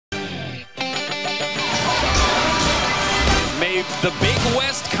the Big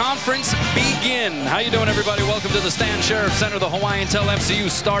West Conference begin. How you doing, everybody? Welcome to the Stan Sheriff Center, the Hawaiian Tel FCU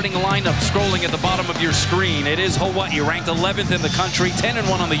starting lineup scrolling at the bottom of your screen. It is Hawaii, ranked 11th in the country,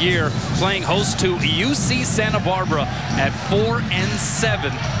 10-1 on the year, playing host to UC Santa Barbara at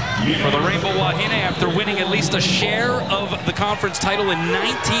 4-7. For the Rainbow Wahine, after winning at least a share of the conference title in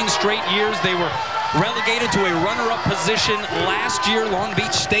 19 straight years, they were relegated to a runner-up position last year. Long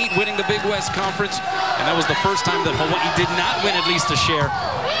Beach State winning the Big West Conference, and that was the first time that Hawaii did not win at least a share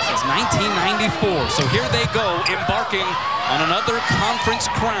since 1994. So here they go, embarking on another conference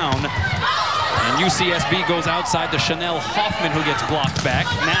crown. And UCSB goes outside to Chanel Hoffman, who gets blocked back.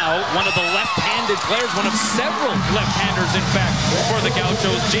 Now, one of the left-handed players, one of several left-handers, in fact, for the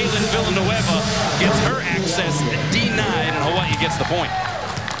Gauchos, Jalen Villanueva, gets her access denied, and Hawaii gets the point.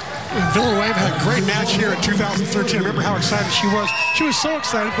 Villanueva had a great match here in 2013. I remember how excited she was. She was so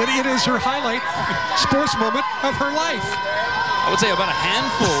excited that it is her highlight sports moment of her life. I would say about a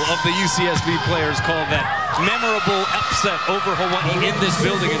handful of the UCSB players called that memorable upset over Hawaii in this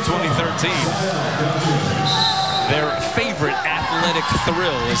building in 2013. Their favorite athletic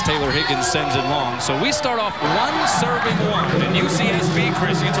thrill as Taylor Higgins sends it long. So we start off one serving one. And UCSB,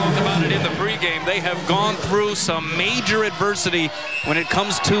 Chris, you talked about it in the pregame. They have gone through some major adversity when it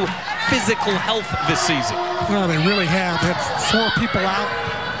comes to physical health this season. Well, they really have. They had 4 people out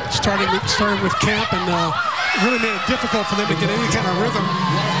starting with camp, and really made it difficult for them to get any kind of rhythm.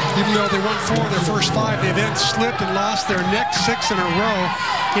 Even though they won 4 of their first 5, they then slipped and lost their next 6 in a row.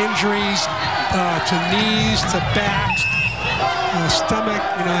 Injuries to knees, to backs, stomach,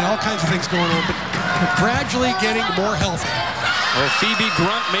 all kinds of things going on. But they're gradually getting more healthy. Well, Phoebe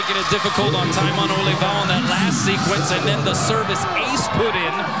Grunt making it difficult on Taimon Olivao on that last sequence, and then the service ace put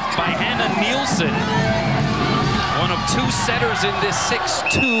in by Hannah Nielsen. One of 2 setters in this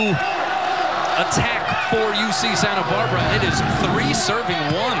 6-2 attack for UC Santa Barbara, and it is 3 serving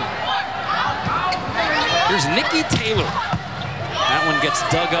 1. Here's Nikki Taylor. That one gets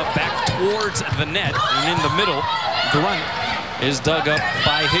dug up back towards the net, and in the middle, Grunt is dug up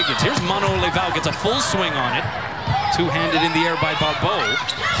by Higgins. Here's Mano Olivao, gets a full swing on it. 2-handed in the air by Barbeau.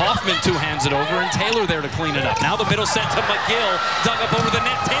 Hoffman 2-hands it over, and Taylor there to clean it up. Now the middle set to McGill, dug up over the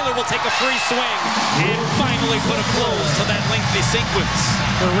net. Taylor will take a free swing and finally put a close to that lengthy sequence.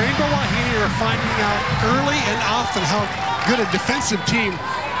 The Rainbow Wahine are finding out early and often how good a defensive team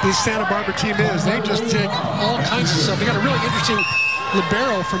this Santa Barbara team is. They just take all kinds of stuff. They got a really interesting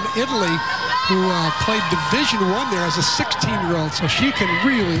libero from Italy who played Division I there as a 16-year-old, so she can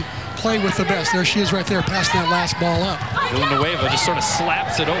really play with the best. There she is right there, passing that last ball up. Villanueva just sort of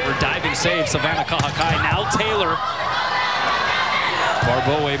slaps it over. Diving save, Savannah Kahakai. Now Taylor.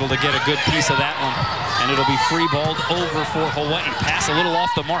 Barbeau able to get a good piece of that one. And it'll be free-balled over for Hawaii. Pass a little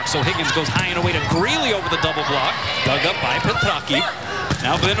off the mark, so Higgins goes high and away to Greeley over the double block. Dug up by Petraki.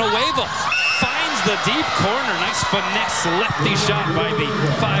 Now Villanueva finds the deep corner. Nice finesse lefty shot by the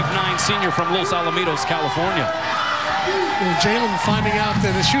 5'9" senior from Los Alamitos, California. Jalen finding out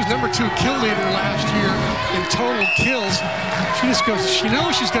that she was number 2 kill leader last year in total kills. She just goes, she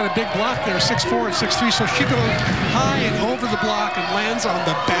knows she's got a big block there, 6'4" and 6'3", so she goes high and over the block and lands on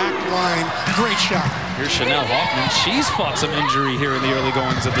the back line. Great shot. Here's Chanel Hoffman. She's fought some injury here in the early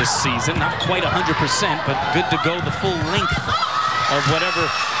goings of this season. Not quite 100%, but good to go the full length of whatever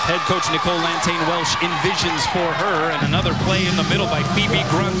head coach Nicole Lantane-Welsh envisions for her. And another play in the middle by Phoebe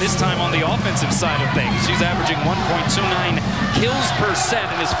Grunt, this time on the offensive side of things. She's averaging 1.29 kills per set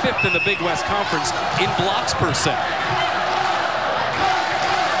and is 5th in the Big West Conference in blocks per set.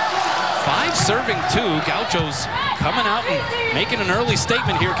 5 serving 2. Gauchos coming out and making an early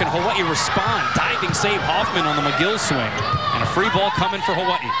statement here. Can Hawaii respond? Diving save Hoffman on the McGill swing. And a free ball coming for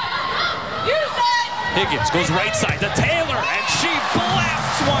Hawaii. Higgins goes right side to Taylor, and she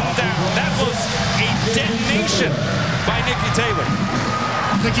blasts one down. That was a detonation by Nikki Taylor.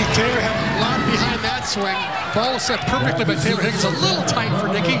 Nikki Taylor had a lot behind that swing. Ball was set perfectly by Taylor Higgins. A little tight for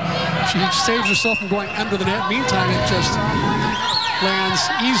Nikki. She saves herself from going under the net. Meantime, it just lands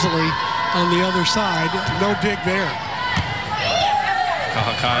easily on the other side. No dig there.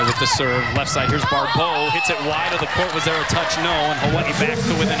 Kahakai with the serve. Left side, here's Barbeau. Hits it wide of the court. Was there a touch? No. And Hawaii back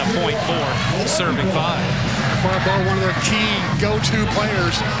to within a point for serving 5. Barbeau, one of their key go-to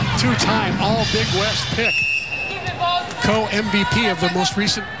players. 2-time All-Big West pick. Co-MVP of the most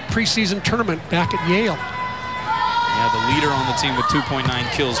recent preseason tournament back at Yale. Yeah, the leader on the team with 2.9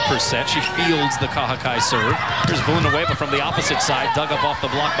 kills per set. She fields the Kahakai serve. Here's Villanueva from the opposite side. Dug up off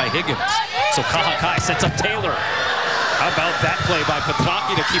the block by Higgins. So Kahakai sets up Taylor. How about that play by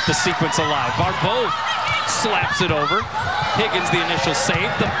Petraki to keep the sequence alive? Barbeau slaps it over. Higgins the initial save.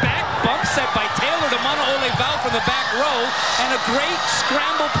 The back bump set by Taylor to Wahine from the back row, and a great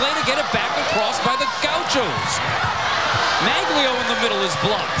scramble play to get it back across by the Gauchos. Maglio in the middle is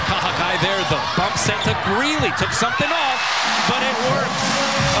blocked. Kahakai there, the bump set to Greeley. Took something off, but it works.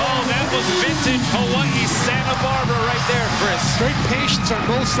 Oh, that was vintage Hawaii Santa Barbara right there, Chris. Great patience on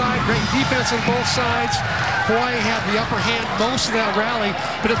both sides, great defense on both sides. Hawaii had the upper hand most of that rally,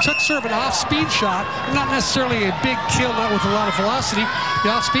 but it took sort of an off-speed shot, not necessarily a big kill, not with a lot of velocity. The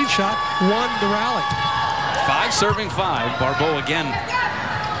off-speed shot won the rally. 5 serving 5. Barbeau again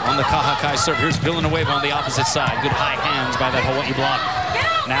on the Kahakai serve. Here's Villanueva on the opposite side. Good high hands by that Hawaii block.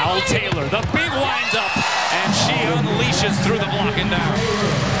 Now Taylor, the big wind-up, and she unleashes through the block and down.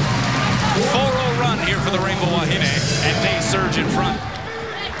 4-0 run here for the Rainbow Wahine, and they surge in front.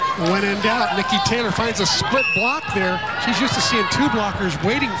 When in doubt, Nikki Taylor finds a split block there. She's used to seeing 2 blockers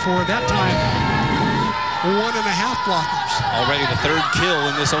waiting for her. That time, 1.5 blockers. Already the 3rd kill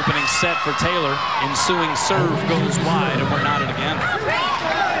in this opening set for Taylor. Ensuing serve goes wide, and we're knotted again.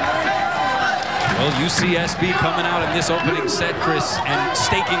 Well, UCSB coming out in this opening set, Chris, and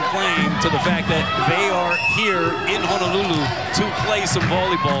staking claim to the fact that they are here in Honolulu to play some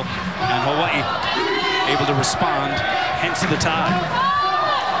volleyball, and Hawaii able to respond, hence the tie.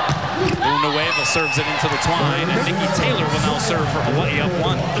 Villanueva serves it into the twine, and Nikki Taylor will now serve for Hawaii up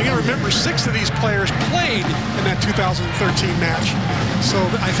 1. You got to remember, 6 of these players played in that 2013 match. So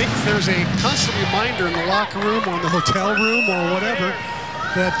I think there's a constant reminder in the locker room or in the hotel room or whatever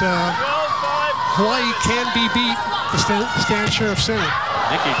that Hawaii can be beat to Stan Sheriff Center.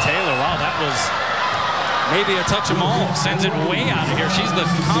 Nikki Taylor, wow, that was maybe a touch them all. Sends it way out of here. She's the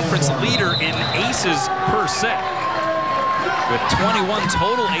conference leader in aces per set, with 21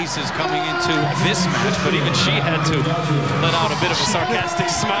 total aces coming into this match, but even she had to let out a bit of a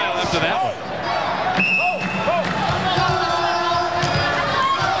sarcastic smile after that one.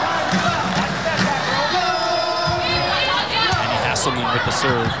 Annie Hasselman with the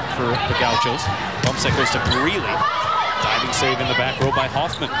serve for the Gauchos. Bump set goes to Greeley. Diving save in the back row by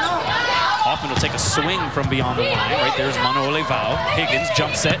Hoffman. Hoffman will take a swing from beyond the line. Right there's Wahine. Higgins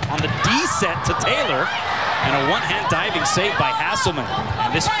jump set on the D set to Taylor. And a one-hand diving save by Hasselman. And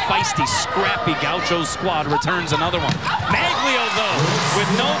this feisty, scrappy Gaucho squad returns another one. Maglio, though, with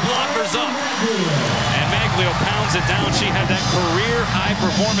no blockers up. And Maglio pounds it down. She had that career-high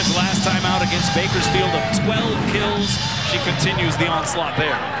performance last time out against Bakersfield of 12 kills. She continues the onslaught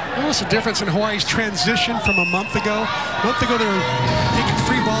there. Notice the difference in Hawaii's transition from a month ago. A month ago, they were taking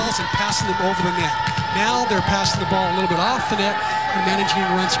free balls and passing them over the net. Now they're passing the ball a little bit off the net and managing to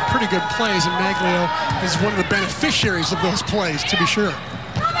run some pretty good plays, and Maglio is one of the beneficiaries of those plays, to be sure.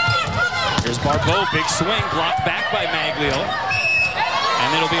 Here's Barbeau, big swing, blocked back by Maglio. And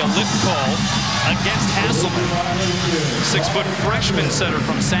it'll be a lift call against Hasselman. 6-foot freshman setter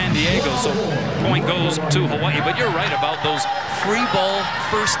from San Diego, so point goes to Hawaii. But you're right about those free ball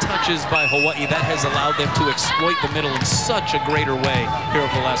first touches by Hawaii. That has allowed them to exploit the middle in such a greater way here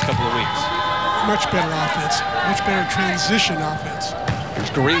over the last couple of weeks. Much better offense, much better transition offense.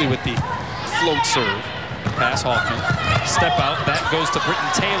 Here's Greeley with the float serve. Pass Hoffman. Step out, that goes to Britton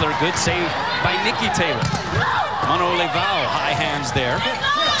Taylor. Good save by Nikki Taylor. Wahine, high hands there.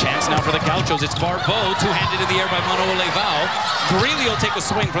 Chance now for the Gauchos. It's Barbeau, two-handed in the air by Wahine. Greeley will take a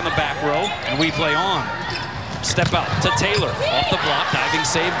swing from the back row, and we play on. Step out to Taylor. Off the block, diving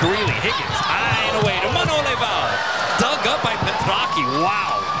save, Greeley. Higgins, high and away to Wahine. Dug up by Petraki.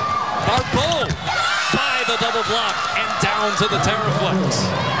 Wow. Barbeau by the double block and down to the Terraflex.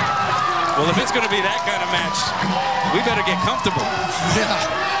 Well, if it's going to be that kind of match, we better get comfortable. Yeah.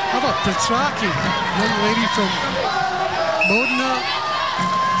 How about Petraki, young lady from Modena,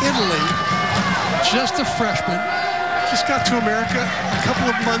 Italy, just a freshman, just got to America a couple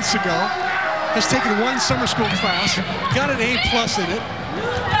of months ago, has taken 1 summer school class, got an A+ in it.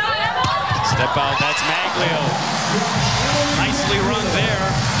 Step out, that's Maglio. Nicely run there.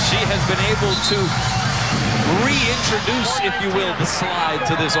 She has been able to reintroduce, if you will, the slide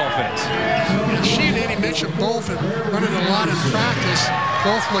to this offense. Yeah, she and Annie mentioned both and running a lot in practice.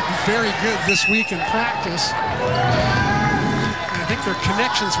 Both look very good this week in practice. And I think their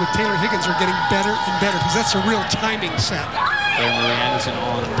connections with Taylor Higgins are getting better and better because that's a real timing set. There, Marie Anderson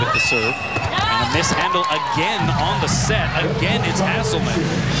on with the serve. And a mishandle again on the set. Again, it's Hasselman.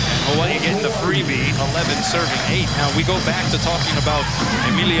 And Hawaii getting the freebie, 11 serving 8. Now we go back to talking about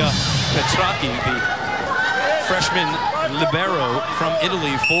Emilia Petraki, the freshman libero from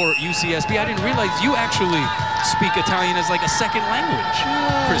Italy for UCSB. I didn't realize you actually speak Italian as like a second language.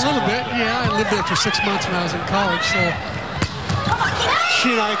 A little bit, yeah. I lived there for 6 months when I was in college, so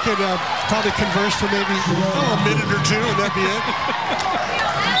she and I could probably converse for maybe a minute or two, and that'd be it.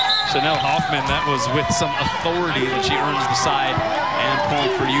 Chanel Hoffman, that was with some authority that she earns the side and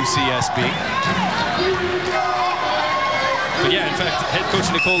point for UCSB. But yeah, in fact, head coach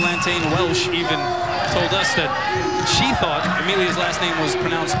Nicole Lantain-Welsh even told us that she thought Amelia's last name was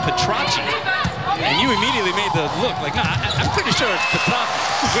pronounced Petracci. And you immediately made the look like, no, I'm pretty sure it's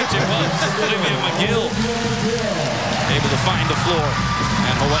Petracci, which it was. Olivia McGill able to find the floor,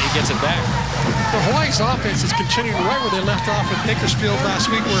 and Hawaii gets it back. The Hawaii's offense is continuing right where they left off at Bakersfield last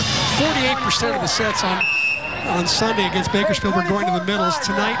week, where 48% of the sets on Sunday against Bakersfield were going to the middles.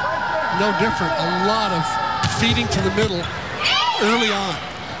 Tonight, no different. A lot of feeding to the middle early on.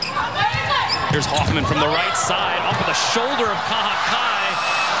 Here's Hoffman from the right side, off of the shoulder of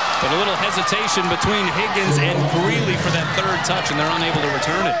Kahakai. But a little hesitation between Higgins and Greeley for that third touch, and they're unable to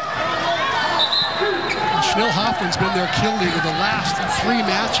return it. Chanel Hoffman's been their kill leader the last 3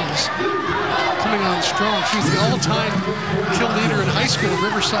 matches, coming on strong. She's the all-time kill leader in high school in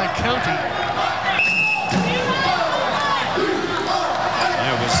Riverside County.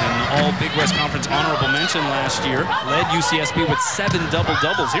 Yeah, it was an all Big West Conference honorable mention last year. Led UCSB with 7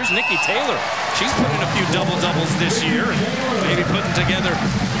 double-doubles. Here's Nikki Taylor. She's put in a few double-doubles this year, and maybe putting together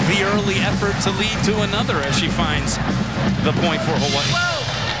the early effort to lead to another as she finds the point for Hawaii.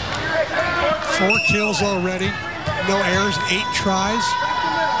 4 kills already, no errors, 8 tries.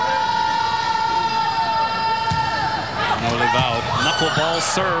 Olivao, knuckleball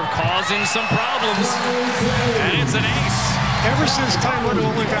serve, causing some problems, and it's an ace. Ever since time when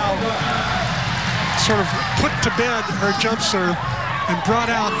Olivao sort of put to bed her jump serve and brought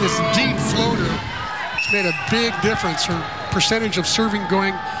out this deep floater, it's made a big difference. Her percentage of serving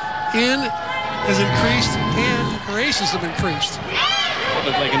going in has increased, and her aces have increased.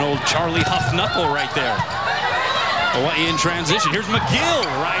 Looked like an old Charlie Huff knuckle right there. Hawaii in transition. Here's McGill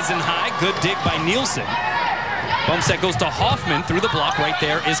rising high. Good dig by Nielsen. Bump set goes to Hoffman. Through the block right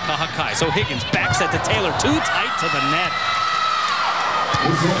there is Kahakai. So Higgins back set to Taylor. Too tight to the net.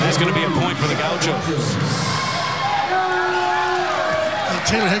 That's going to be a point for the Gauchos.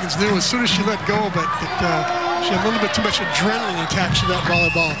 Taylor Higgins knew as soon as she let go of it that she had a little bit too much adrenaline attached to that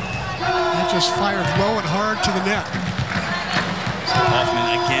volleyball. It just fired low and hard to the net.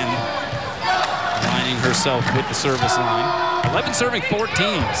 Hoffman again lining herself with the service line. 11 serving 14.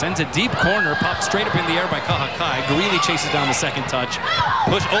 Sends a deep corner. Popped straight up in the air by Kahakai. Greeley chases down the second touch.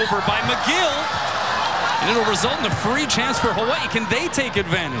 Push over by McGill. And it'll result in a free chance for Hawaii. Can they take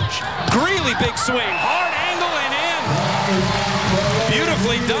advantage? Greeley, big swing. Hard angle and in.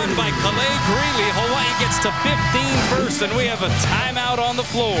 Beautifully done by Calais Greeley. Hawaii gets to 15 first, and we have a timeout on the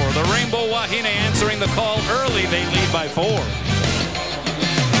floor. The Rainbow Wahine answering the call early. They lead by 4.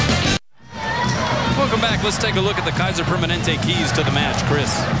 Welcome back. Let's take a look at the Kaiser Permanente keys to the match.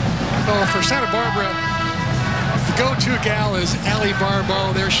 Chris. Well, for Santa Barbara, the go-to gal is Ali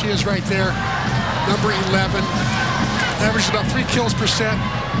Barbeau. There she is right there, number 11. Averages about 3 kills per set,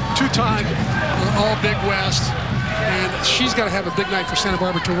 2-time all Big West. And she's got to have a big night for Santa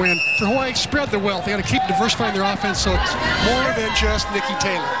Barbara to win. For Hawaii, spread the wealth. They got to keep diversifying their offense so it's more than just Nikki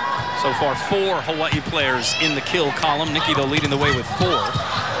Taylor. So far, 4 Hawaii players in the kill column. Nikki, though, leading the way with 4.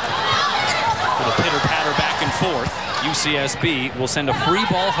 Little pitter-patter back and forth. UCSB will send a free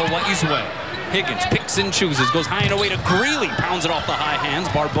ball Hawaii's way. Higgins picks and chooses, goes high and away to Greeley, pounds it off the high hands.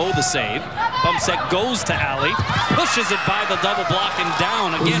 Barbeau the save. Bump set goes to Ali, pushes it by the double block and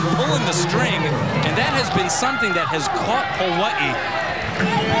down. Again, pulling the string, and that has been something that has caught Hawaii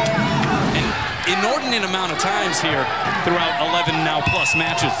an inordinate amount of times here throughout 11 now plus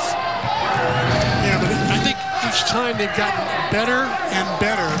matches. Yeah, but I think each time they've gotten better and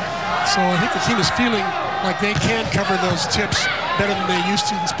better. So I think the team is feeling like they can cover those tips better than they used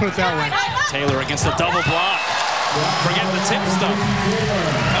to. Let's put it that way. Taylor against the double block. Forget the tip stuff.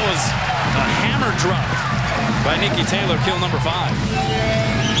 That was a hammer drop by Nikki Taylor, kill number 5.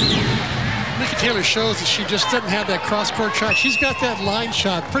 Nikki Taylor shows that she just doesn't have that cross-court shot. She's got that line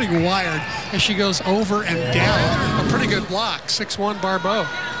shot pretty wired as she goes over and down. A pretty good block. 6-1 Barbeau.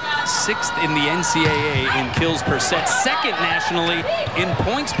 6th in the NCAA in kills per set, 2nd nationally in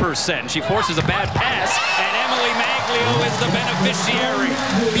points per set. And she forces a bad pass, and Emily Maglio is the beneficiary.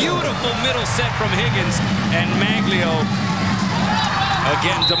 Beautiful middle set from Higgins, and Maglio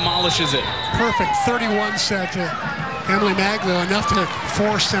again demolishes it. Perfect 31 set to Emily Maglio, enough to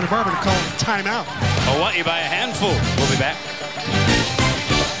force Santa Barbara to call it timeout. Hawaii by a handful. We'll be back.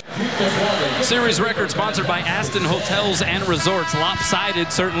 Series record sponsored by Aston Hotels and Resorts.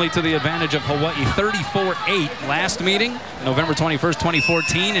 Lopsided, certainly to the advantage of Hawaii. 34-8 last meeting, November 21st,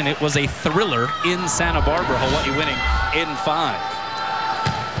 2014, and it was a thriller in Santa Barbara. Hawaii winning in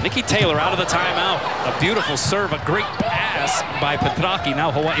 5. Nikki Taylor out of the timeout. A beautiful serve, a great pass by Petraki.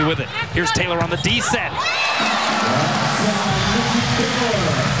 Now Hawaii with it. Here's Taylor on the D set.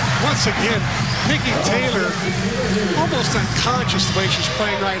 Once again, Nikki Taylor, almost unconscious the way she's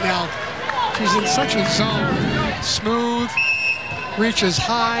playing right now. She's in such a zone. Smooth, reaches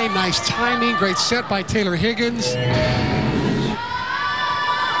high, nice timing, great set by Taylor Higgins.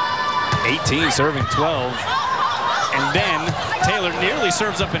 18 serving 12. And then Taylor nearly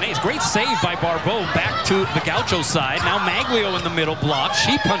serves up an ace. Great save by Barbeau back to the Gaucho side. Now Maglio in the middle block.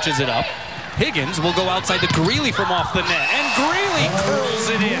 She punches it up. Higgins will go outside to Greeley from off the net. And Greeley curls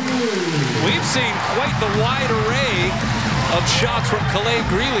it in. We've seen quite the wide array of shots from Calais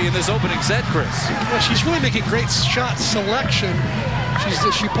Greeley in this opening set, Chris. Yeah, she's really making great shot selection.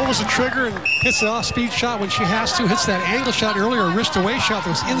 She pulls the trigger and hits an off-speed shot when she has to. Hits that angle shot earlier, a wrist-away shot that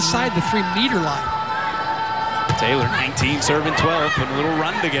was inside the 3-meter line. Taylor, 19, serving 12, putting a little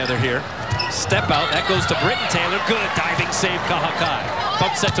run together here. Step out, that goes to Britton Taylor. Good diving save, Kahakai.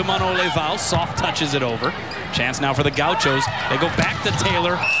 Bump set to Manolevao, soft touches it over. Chance now for the Gauchos. They go back to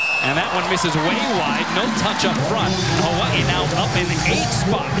Taylor, and that one misses way wide. No touch up front. Hawaii now up in 8th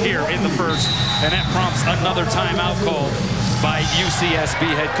spot here in the first, and that prompts another timeout call by UCSB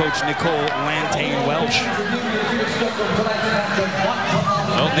head coach Nicole Lantane-Welsh.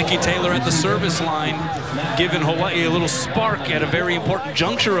 Well, Nikki Taylor at the service line, giving Hawaii a little spark at a very important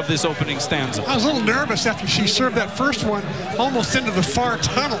juncture of this opening stanza. I was a little nervous after she served that first one almost into the far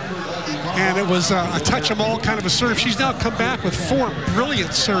tunnel. And it was a touch them all kind of a serve. She's now come back with 4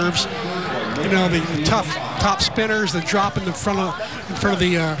 brilliant serves. You know, the tough top spinners, the drop in front of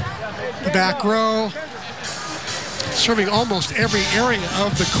the back row. Serving almost every area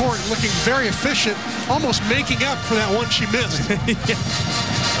of the court, looking very efficient, almost making up for that one she missed.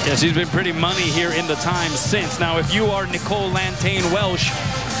 Yeah, she's been pretty money here in the time since. Now, if you are Nicole Lantane-Welsh,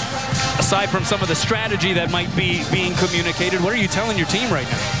 aside from some of the strategy that might be being communicated, what are you telling your team right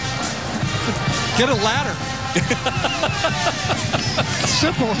now? Get a ladder.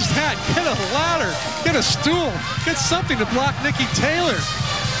 Simple as that. Get a ladder. Get a stool. Get something to block Nikki Taylor.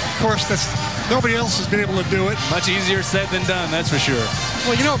 Of course, nobody else has been able to do it. Much easier said than done, that's for sure.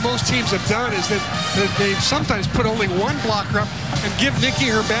 Well, you know what most teams have done is that they've sometimes put only one blocker up and give Nikki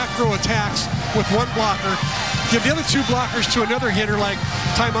her back row attacks with one blocker. Give the other 2 blockers to another hitter like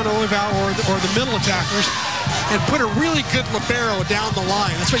Taimon Olivao or the middle attackers, and put a really good libero down the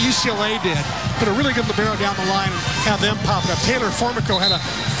line. That's what UCLA did. Put a really good libero down the line and have them pop it up. Taylor Formico had a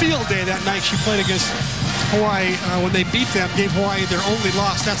field day that night. She played against Hawaii when they beat them, gave Hawaii their only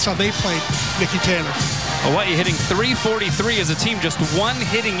loss. That's how they played Nikki Taylor. Hawaii hitting .343 as a team, just 1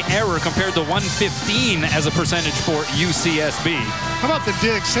 hitting error compared to 115 as a percentage for UCSB. How about the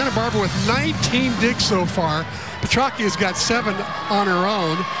digs? Santa Barbara with 19 digs so far. Petraki has got 7 on her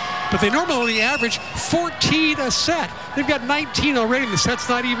own, but they normally only average 14 a set. They've got 19 already, and the set's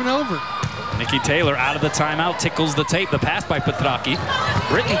not even over. Nikki Taylor out of the timeout, tickles the tape. The pass by Petraki.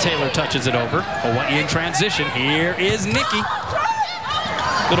 Britton Taylor touches it over. Hawaii in transition. Here is Nikki.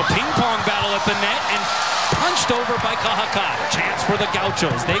 Little ping pong battle at the net, and punched over by Kahakai. Chance for the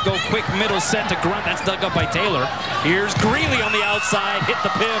Gauchos. They go quick middle set to Grunt. That's dug up by Taylor. Here's Greeley on the outside. Hit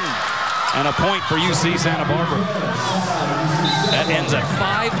the pin. And a point for UC Santa Barbara. That ends a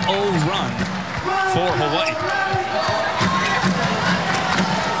 5-0 run for Hawaii.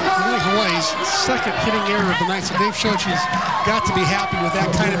 Hawaii's second hitting error of the night, so they've shown she's got to be happy with that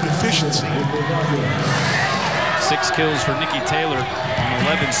kind of efficiency. 6 kills for Nikki Taylor on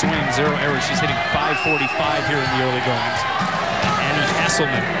 11 swings, 0 errors. She's hitting .545 here in the early goings. Annie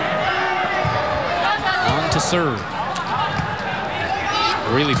Hasselman on to serve.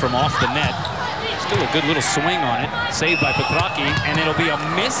 Really from off the net. Still a good little swing on it. Saved by Petraki, and it'll be a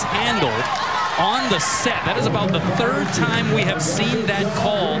mishandle on the set. That is about the 3rd time we have seen that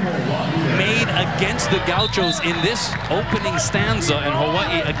call made against the Gauchos in this opening stanza, and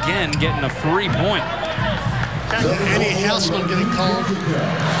Hawaii again getting a free point. Annie Hasselman getting called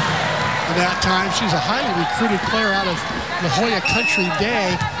at that time. She's a highly recruited player out of La Jolla Country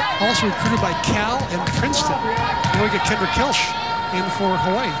Day, also recruited by Cal and Princeton. Now we get Kendra Kelsch in for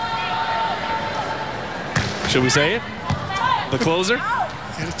Hawaii. Should we say it? The closer?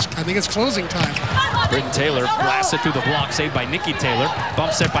 And I think it's closing time. Britton Taylor blasts it through the block, saved by Nikki Taylor.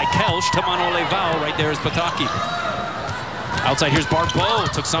 Bump set by Kelsch to Manolevao. Right there is Petraki. Outside, here's Barbeau.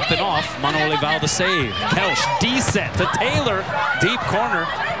 Took something off. Manolevao the save. Kelsch D-set to Taylor. Deep corner.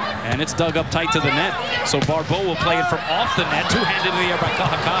 And it's dug up tight to the net. So Barbeau will play it from off the net. Two-handed in the air by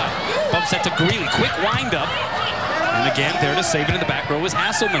Kahakai. Bump set to Greeley. Quick wind-up. And again, there to save it in the back row is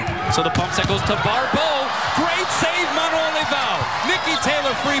Hasselman. So the pump set goes to Barbeau. Great save, Manolevao. Nikki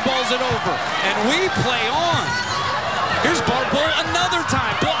Taylor free balls it over. And we play on. Here's Barbeau another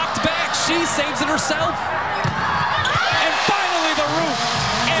time. Blocked back. She saves it herself. And finally the roof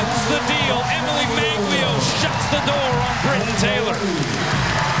ends the deal. Emily Maglio shuts the door on Britton Taylor.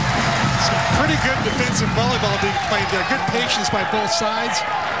 Some pretty good defensive volleyball being played there. Good patience by both sides.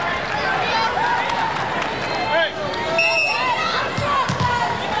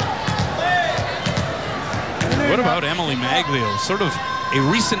 What about Emily Maglio? Sort of a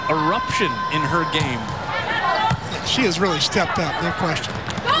recent eruption in her game. She has really stepped up, no question.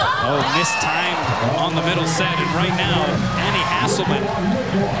 Oh, mistimed on the middle set. And right now, Annie Hasselman,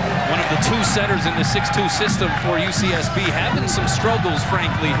 one of the two setters in the 6-2 system for UCSB, having some struggles,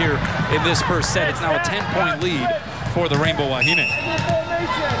 frankly, here in this first set. It's now a 10-point lead for the Rainbow Wahine.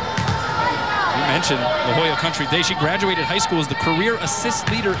 You mentioned La Jolla Country Day. She graduated high school as the career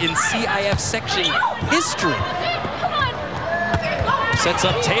assist leader in CIF section history. Sets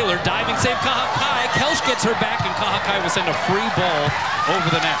up Taylor, diving save Kahakai. Kelsch gets her back, and Kahakai will send a free ball over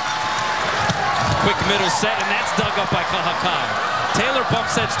the net. Quick middle set, and that's dug up by Kahakai. Taylor bump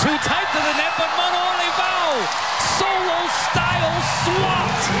sets too tight to the net, but Mono Olivao, solo style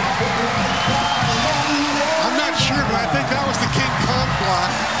swat. I'm not sure, but I think that was the King Kong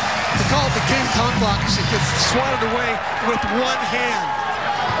block. They call it the King Kong block because it gets swatted away with one hand.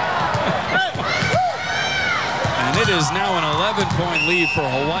 And it is now an 11-point lead for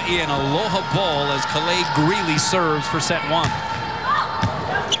Hawaii, and aloha ball as Kalei Greeley serves for set one.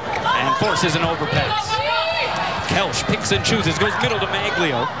 And forces an overpass. Kelsch picks and chooses, goes middle to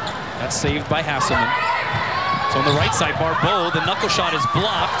Maglio. That's saved by Hasselman. So on the right side, Barbeau, the knuckle shot is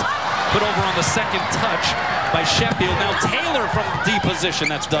blocked. Put over on the second touch by Sheffield. Now Taylor from D position,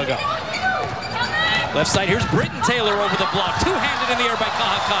 that's dug up. Left side, here's Britton Taylor over the block. Two-handed in the air by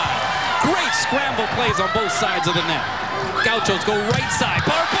Kahakai. Great scramble plays on both sides of the net. Gauchos go right side.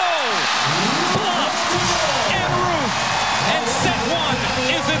 Barbeau! Blocked! And roof! And set one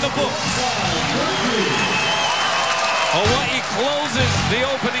is in the books. Hawaii closes the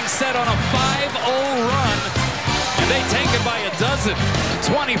opening set on a 5-0 run. And they take it by a dozen.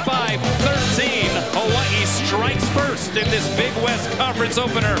 25-13. Hawaii strikes first in this Big West Conference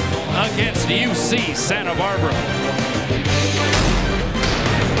opener against UC Santa Barbara.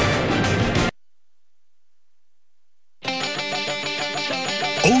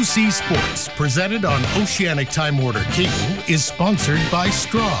 OC Sports, presented on Oceanic Time Warner Cable, is sponsored by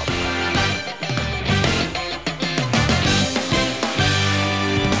Straub.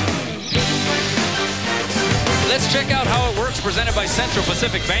 Let's check out how it works, presented by Central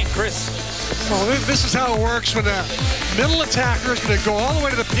Pacific Bank. Chris. Well, this is how it works when the middle attacker is going to go all the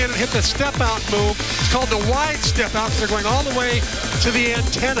way to the pin and hit the step-out move. It's called the wide step-out because they're going all the way to the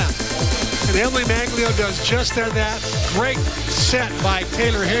antenna. And Emily Maglio does just that. Great set by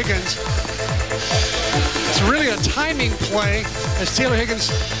Taylor Higgins. It's really a timing play as Taylor Higgins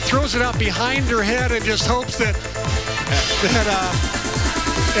throws it out behind her head and just hopes that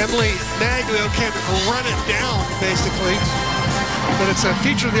Emily Maglio can run it down, basically. But it's a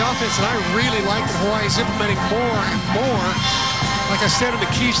feature of the offense that I really like that Hawaii's implementing more and more. Like I said in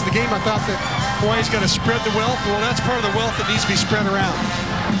the keys to the game, I thought that Hawaii's got to spread the wealth. Well, that's part of the wealth that needs to be spread around.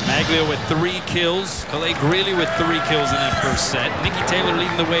 Maglio with 3 kills. Kalei Greeley with 3 kills in that first set. Nikki Taylor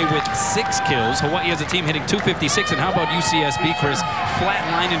leading the way with 6 kills. Hawaii as a team hitting .256. And how about UCSB, Chris?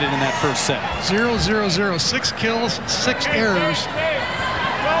 Flatlining it in that first set. 0-0-0. 6 kills, 6 errors.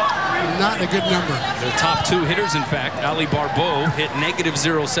 Not a good number. The top 2 hitters, in fact, Ali Barbeau hit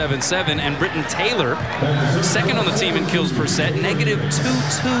 -077, and Britton Taylor, second on the team in kills per set,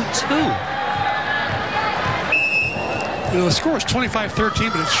 -222. You know, the score is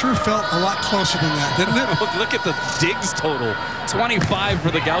 25-13, but it sure felt a lot closer than that, didn't it? Look at the digs total. 25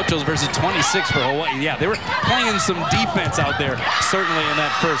 for the Gauchos versus 26 for Hawaii. Yeah, they were playing some defense out there, certainly in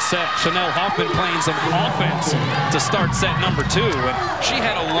that first set. Chanel Hoffman playing some offense to start set number 2. And she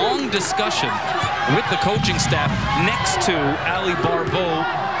had a long discussion with the coaching staff next to Ali Barbeau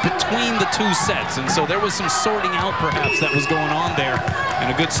between the 2 sets. And so there was some sorting out, perhaps, that was going on there.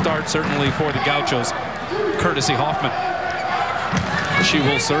 And a good start, certainly, for the Gauchos, courtesy Hoffman. She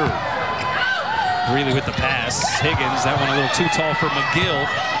will serve. Greeley with the pass. Higgins, that one a little too tall for McGill.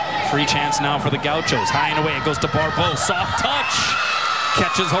 Free chance now for the Gauchos. High and away, it goes to Barbeau. Soft touch.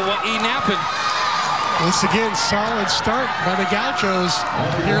 Catches Hawaii napping. Once again, solid start by the Gauchos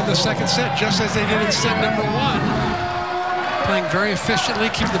here in the second set, just as they did in set number 1. Playing very efficiently,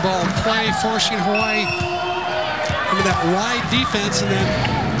 keeping the ball in play, forcing Hawaii into that wide defense and then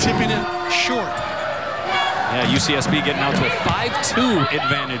tipping it short. Yeah, UCSB getting out to a 5-2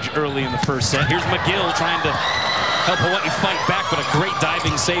 advantage early in the first set. Here's McGill trying to help Hawaii fight back, but a great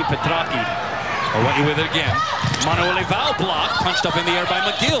diving save, Petraki. Hawaii with it again. Manoole Val block, punched up in the air by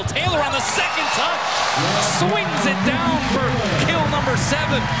McGill. Taylor on the second touch, swings it down for kill number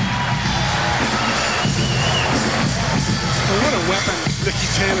 7. Well, what a weapon Nikki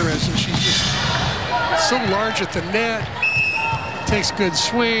Taylor is, and she's just so large at the net, takes good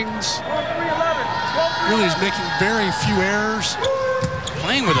swings, really is making very few errors.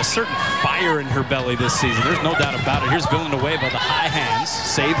 Playing with a certain fire in her belly this season. There's no doubt about it. Here's Villanueva, the high hands,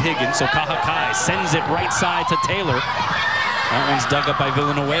 save Higgins. So Kahakai sends it right side to Taylor. That one's dug up by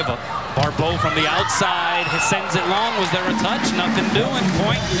Villanueva. Barbeau from the outside sends it long. Was there a touch? Nothing doing.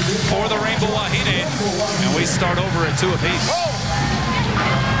 Point for the Rainbow Wahine. And we start over at 2 apiece.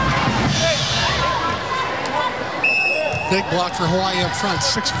 Big block for Hawaii up front.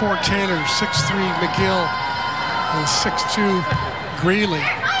 6'4" Taylor, 6'3" McGill, and 6'2" Greeley.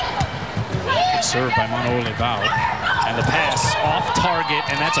 Good serve by Manoole Val. And the pass off target,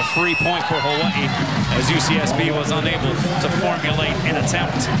 and that's a free point for Hawaii as UCSB was unable to formulate an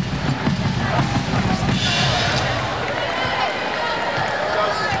attempt.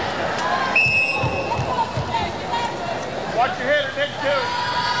 Watch your head, Nick, too.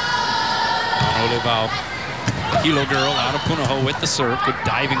 Manoole Val. Hilo girl out of Punahou with the serve. Good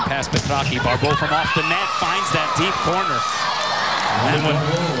diving pass, Petraki. Barbeau from off the net finds that deep corner. And that one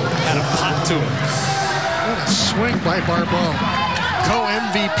had a pop to it. What a swing by Barbeau.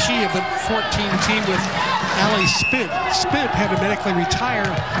 Co-MVP of the 14 team with Ali Spint. Spint had to medically retire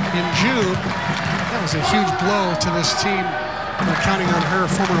in June. That was a huge blow to this team. We're counting on her,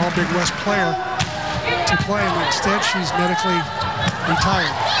 former All-Big West player, to play, and instead she's medically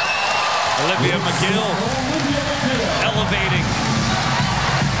retired. Olivia McGill elevating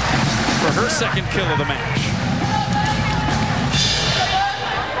for her second kill of the match.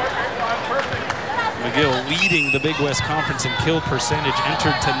 McGill leading the Big West Conference in kill percentage,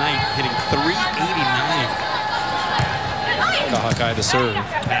 entered tonight hitting .389. Kahakai the serve,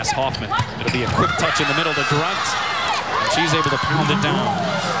 pass Hoffman. It'll be a quick touch in the middle to Grunt, and she's able to pound it down.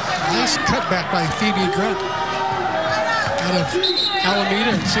 Nice cutback by Phoebe Grunt out of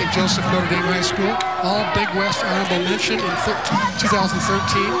Alameda and St. Joseph Notre Dame High School. All Big West honorable mention in 2013.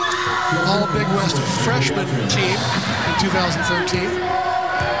 All Big West freshman team in 2013.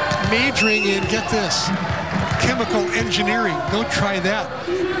 Majoring in, get this, chemical engineering. Go try that,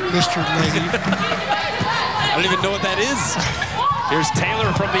 Mr. Lady. I don't even know what that is. Here's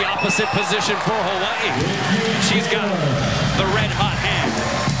Taylor from the opposite position for Hawaii. She's got the red-hot hand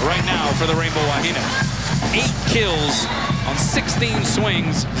right now for the Rainbow Wahine. 8 kills on 16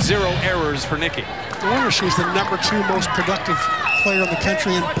 swings, 0 errors for Nikki. No wonder she's the #2 most productive player in the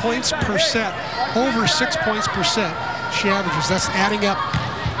country in points per set. Over 6 points per set she averages. That's adding up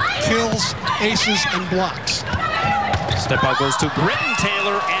kills, aces, and blocks. Step out goes to Britton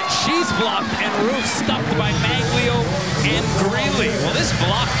Taylor, and she's blocked and Ruth stopped by Maglio and Greeley. Well, this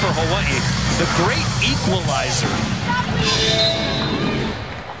block for Hawaii, the great equalizer.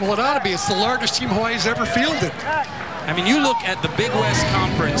 Well, it ought to be. It's the largest team Hawaii's ever fielded. I mean, you look at the Big West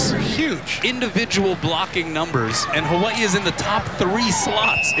Conference, Huge. individual blocking numbers, and Hawaii is in the top 3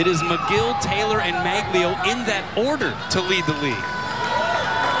 slots. It is McGill, Taylor, and Maglio in that order to lead the league.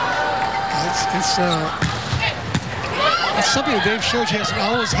 It's something that Dave Shoge hasn't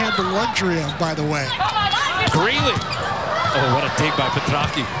always had the luxury of, by the way. Greeley. Oh, what a dig by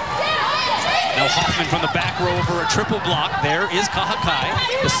Petraki. Now Hoffman from the back row over a triple block. There is Kahakai.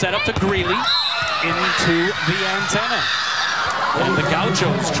 The setup to Greeley into the antenna. And the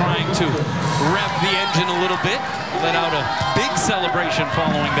Gauchos trying to rev the engine a little bit. Let out a big celebration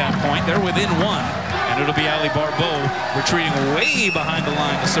following that point. They're within 1. And it'll be Ali Barbeau retreating way behind the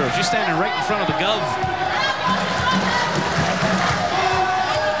line to serve. She's standing right in front of the Gov.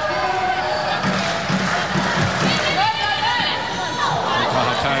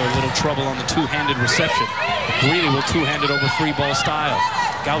 Kahakai with a little trouble on the two-handed reception. Greeley will two-hand it over free ball style.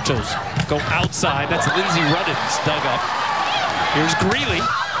 Gauchos go outside. That's Lindsey Ruddins dug up. Here's Greeley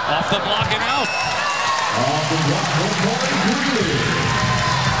off the block and out. Off the block, Greeley.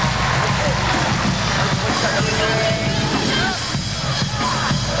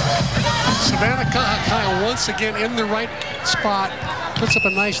 Savannah Kahakai once again in the right spot, puts up a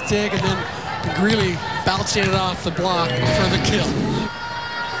nice dig, and then Greeley bouncing it off the block for the kill.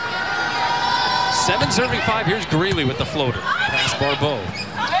 7 serving 5. Here's Greeley with the floater. Pass Barbeau.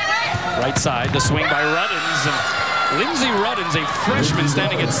 Right side, the swing by Ruddins. And Lindsey Ruddins, a freshman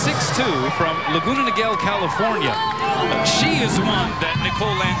standing at 6'2" from Laguna Niguel, California. She is one that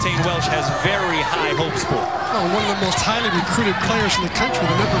Nicole Lantane-Welsh has very high hopes for. Oh, one of the most highly recruited players in the country,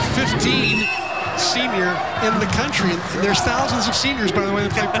 the number 15 senior in the country. And there's thousands of seniors, by the way,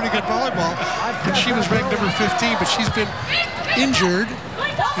 that play pretty good volleyball. And she was ranked number 15, but she's been injured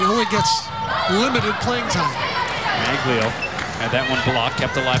and only gets limited playing time. Maglio had that one blocked,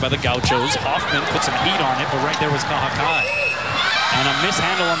 kept alive by the Gauchos. Hoffman put some heat on it, but right there was Kahakai. And a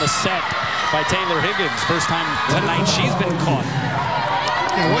mishandle on the set by Taylor Higgins. First time tonight she's been caught.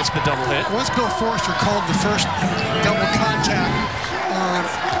 Yeah, once the double hit. Once Bill Forrester called the first double contact on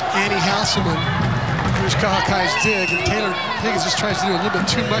Annie Hasselman, here's Kahakai's dig, and Taylor Higgins just tries to do a little bit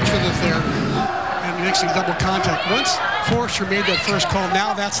too much with it there and mixing double contact. Once Forrester made that first call,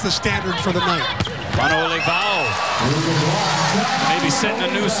 now that's the standard for the night. Wahine Volleyball maybe setting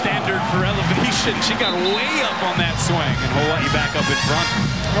a new standard for elevation. She got way up on that swing, and Hawaii back up in front.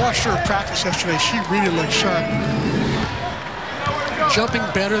 I watched her practice yesterday. She really looked sharp. Jumping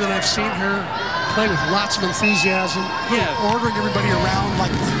better than I've seen her, playing with lots of enthusiasm, ordering everybody around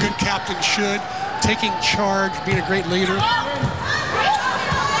like a good captain should, taking charge, being a great leader.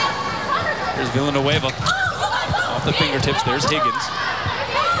 There's Villanueva off the fingertips. There's Higgins.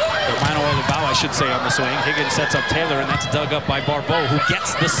 Wahine Volleyball, I should say, on the swing. Higgins sets up Taylor, and that's dug up by Barbeau, who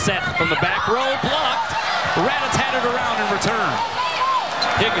gets the set from the back row, blocked, rat-a-tatted around in return.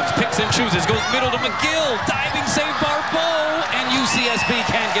 Higgins picks and chooses, goes middle to McGill, diving save Barbeau, and UCSB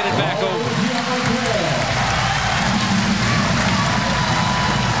can't get it back over.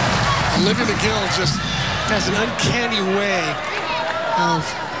 Olivia McGill just has an uncanny way of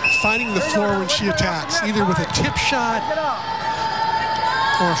finding the floor when she attacks, either with a tip shot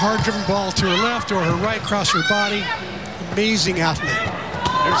or a hard-driven ball to her left or her right across her body. Amazing athlete.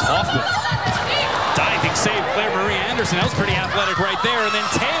 There's Hoffman. Diving save, Claire Marie Anderson. That was pretty athletic right there. And then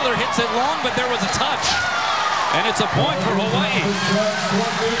Taylor hits it long, but there was a touch. And it's a point for Hawaii.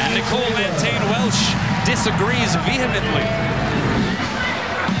 And Nicole Lantane Welsh disagrees vehemently.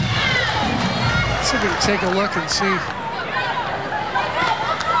 So we're going to take a look and see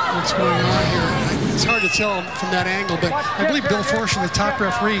what's going on here. It's hard to tell from that angle, but I believe Bill Forrester, the top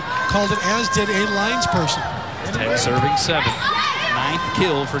referee, called it, as did a linesperson. 10 serving 7. 9th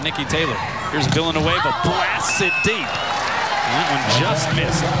kill for Nikki Taylor. Here's Villanueva, blasts it deep. And that one just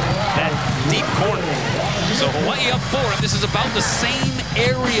missed that deep corner. So Hawaii up 4, and this is about the same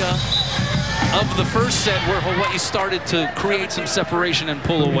area of the first set where Hawaii started to create some separation and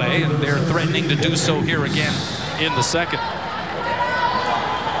pull away, and they're threatening to do so here again in the second.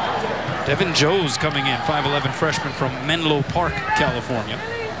 Devin Joes coming in, 5'11" freshman from Menlo Park, California.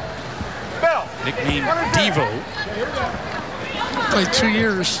 Nicknamed Devo. Played 2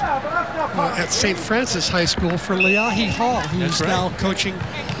 years at St. Francis High School for Leahi Hall, who's now coaching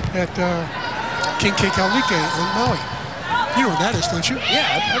at King Kekalike in Maui. You know what that is, don't you? Yeah,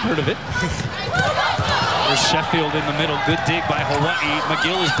 I've heard of it. There's Sheffield in the middle. Good dig by Hawaii.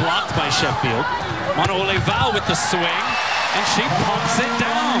 McGill is blocked by Sheffield. Wahine Volleyball with the swing, and she pumps it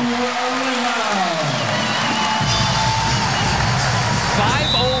down.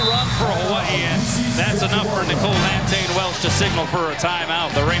 5-0 run for Hawaii, and that's enough for Nicole Lantane Welsh to signal for a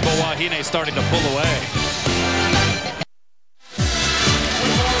timeout. The Rainbow Wahine starting to pull away.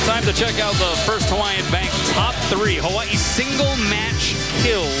 Time to check out the First Hawaiian Bank top 3 Hawaii single match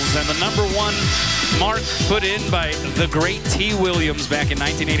kills, and the #1 mark put in by the great T. Williams back in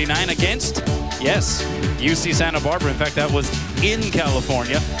 1989 against, yes, UC Santa Barbara. In fact, that was in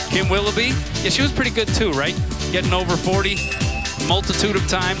California. Kim Willoughby, yeah, she was pretty good too, right? Getting over 40 multitude of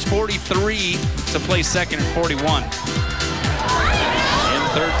times, 43 to place second and 41 in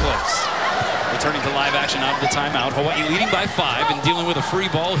third place. Returning to live action out of the timeout. Hawaii leading by 5 and dealing with a free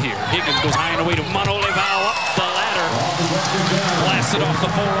ball here. Higgins goes high and away to Wahine Volleyball up the ladder. Blasted off the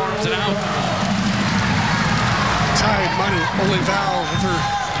forearms and out. Tied Wahine Volleyball with her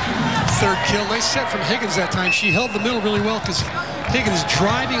third kill. Nice set from Higgins that time. She held the middle really well because Higgins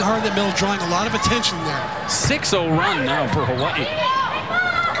driving hard in the middle, drawing a lot of attention there. 6-0 run now for Hawaii.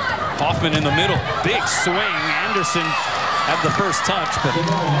 Hoffman in the middle. Big swing. Anderson had the first touch, but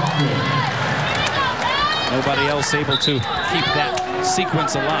nobody else able to keep that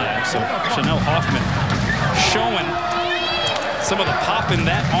sequence alive. So Chanel Hoffman showing some of the pop in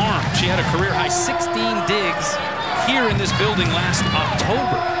that arm. She had a career high 16 digs here in this building last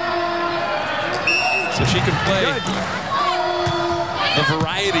October. So she can play the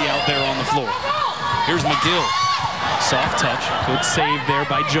variety out there on the floor. Here's McGill. Soft touch. Good save there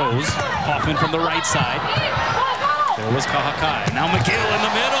by Joes. Hoffman from the right side. There was Kahakai. Now McGill in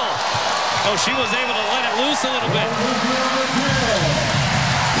the middle. Oh, she was able to let it loose a little bit.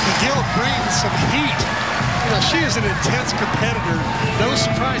 McGill brings some heat. You know, she is an intense competitor. No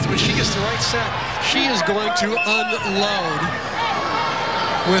surprise when she gets the right set, she is going to unload.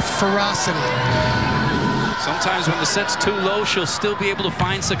 with ferocity. Sometimes when the set's too low, she'll still be able to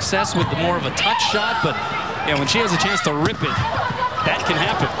find success with more of a touch shot, but yeah, when she has a chance to rip it, that can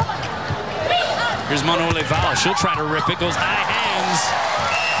happen. Here's Wahine Volleyball. She'll try to rip it, goes high hands.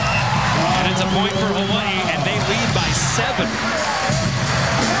 And it's a point for Hawaii, and they lead by 7.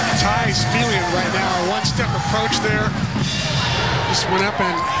 Ty's feeling it right now. A one-step approach there. Just went up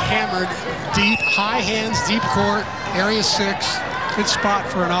and hammered deep, high hands, deep court, area 6. Good spot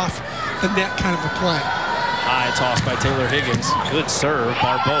for an off-the-net kind of a play. High toss by Taylor Higgins. Good serve.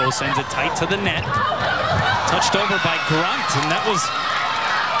 Barbeau sends it tight to the net. Touched over by Grunt, and that was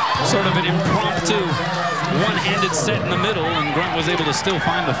sort of an impromptu one-handed set in the middle, and Grunt was able to still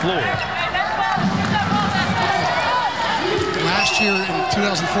find the floor. Last year in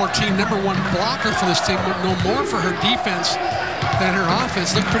 2014, #1 blocker for this team, but no more for her defense than her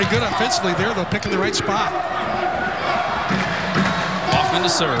offense. Looked pretty good offensively there, though, picking the right spot. Hoffman to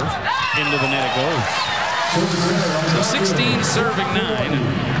serve. Into the net it goes. So 16 serving 9.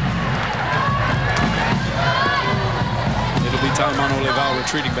 It'll be time on Volleyball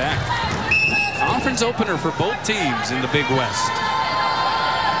retreating back. Conference opener for both teams in the Big West.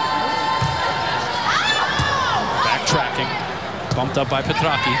 Backtracking. Bumped up by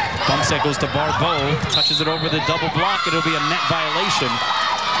Petraki. Bump set goes to Barbeau. Touches it over the double block. It'll be a net violation.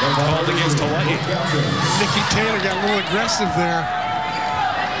 Called against Hawaii. Nikki Taylor got a little aggressive there.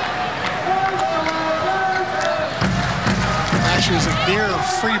 Actually, it was a near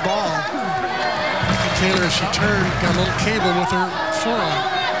free ball. Taylor, as she turned, got a little cable with her forearm.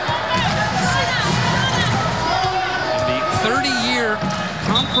 In the 30-year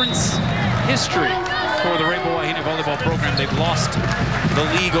conference history for the Rainbow Wahine Volleyball program, they've lost the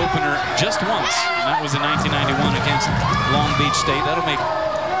league opener just once, and that was in 1991 against Long Beach State. That'll make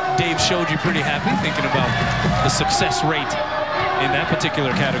Dave Shoji pretty happy, thinking about the success rate in that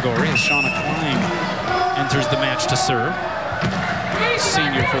particular category as Shauna Klein enters the match to serve.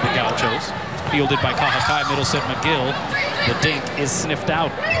 Senior for the Gauchos. Fielded by Kahakai, Middleset McGill. The dink is sniffed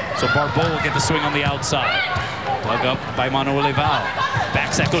out. So Barbeau will get the swing on the outside. Dug up by Wahine Volleyball.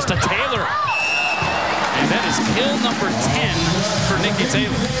 Back set goes to Taylor. And that is kill number 10 for Nikki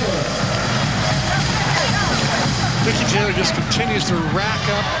Taylor. Nikki Taylor just continues to rack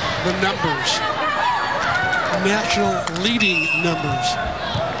up the numbers. National leading numbers.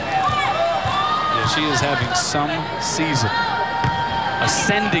 Yeah, she is having some season.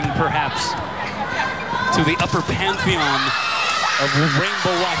 Ascending, perhaps, to the upper pantheon of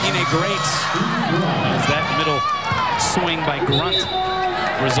Rainbow Wahine greats. As that middle swing by Grunt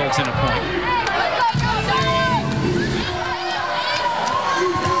results in a point.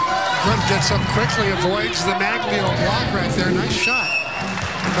 Grunt gets up quickly, avoids the Maglio block right there. Nice shot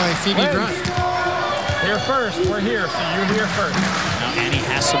by Phoebe Grunt. Here first, we're here, so you're here first. Now Annie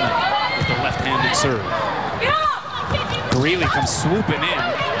Hasselman with the left-handed serve. Greeley comes swooping in.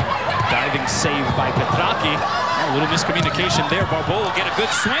 Diving save by Petraki. A little miscommunication there. Barbeau will get a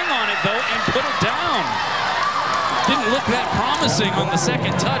good swing on it, though, and put it down. Didn't look that promising on the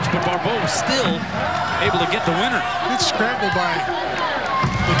second touch, but Barbeau still able to get the winner. Good scramble by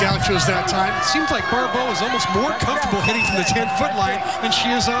the Gauchos that time. It seems like Barbeau is almost more comfortable hitting from the 10-foot line than she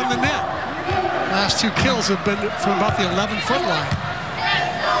is on the net. Last 2 kills have been from about the 11-foot line.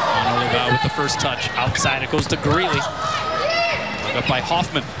 Wahine with the first touch. Outside it goes to Greeley. Dug up by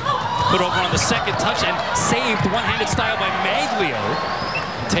Hoffman. Put over on the second touch and saved one-handed style by Maglio.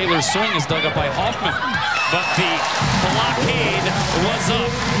 Taylor's swing is dug up by Hoffman. But the blockade was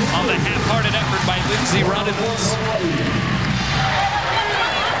up on the half-hearted effort by Lindsay Roddins.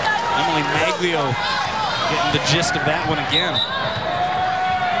 Emily Maglio getting the gist of that one again.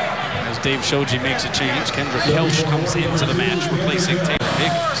 As Dave Shoji makes a change, Kendra Kelch comes into the match, replacing Taylor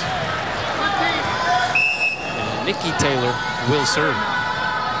Higgins. And Nikki Taylor will serve.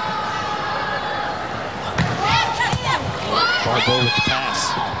 Barbeau with the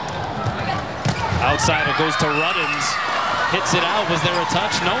pass. Outside it goes to Ruddins. Hits it out. Was there a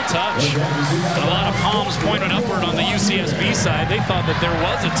touch? No touch. And a lot of palms pointed upward on the UCSB side. They thought that there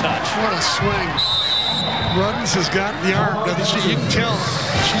was a touch. What a swing. Ruddins has got the arm, doesn't she? You can tell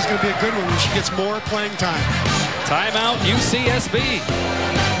she's going to be a good one when she gets more playing time. Timeout, UCSB.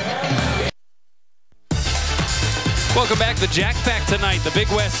 Welcome back. The Jack Pack tonight. The Big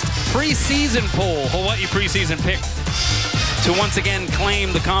West preseason poll. Hawaii preseason pick to once again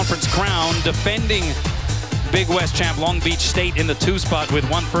claim the conference crown. Defending Big West champ Long Beach State in the 2 spot with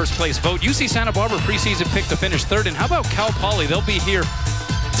 1 first-place vote. UC Santa Barbara preseason pick to finish 3rd. And how about Cal Poly? They'll be here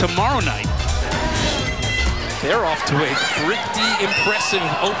tomorrow night They're off to a pretty impressive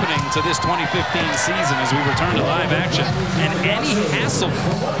opening to this 2015 season as we return to live action. And Annie Hassel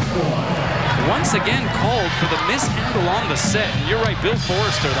once again called for the mishandle on the set. And you're right, Bill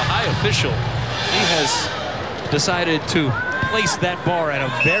Forrester, the high official, he has decided to place that bar at a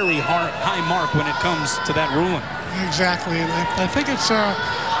very high mark when it comes to that ruling. Exactly, and I think it's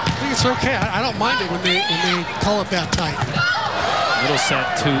okay. I don't mind it when they call it that tight. Middle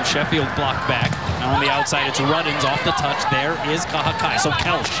set to Sheffield blocked back. Now on the outside, it's Ruddins off the touch. There is Kahakai. So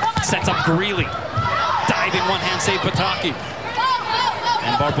Kelch sets up Greeley. Diving one-hand save Pataki.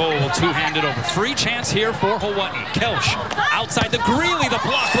 And Barbeau will two-handed over. Free chance here for Hawaii. Kelch outside the Greeley. The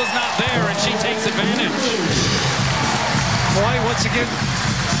block was not there, and she takes advantage. Hawaii once again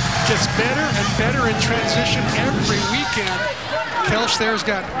gets better and better in transition every weekend. Kelch there's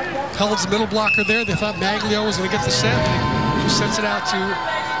got held the middle blocker there. They thought Maglio was going to get the set. He sets it out to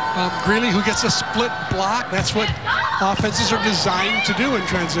Greeley, who gets a split block. That's what offenses are designed to do in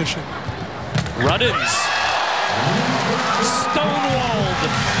transition. Ruddins. Stonewalled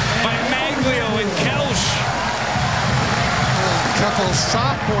by Maglio and Kelch. A couple of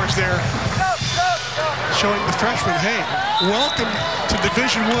sophomores there showing the freshmen, hey, welcome to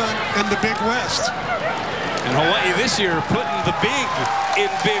Division I and the Big West. And Hawaii this year putting the big in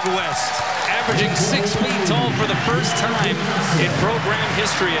Big West. Averaging 6 feet tall for the first time in program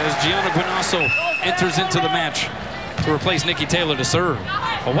history as Gianna Guinasso enters into the match to replace Nikki Taylor to serve.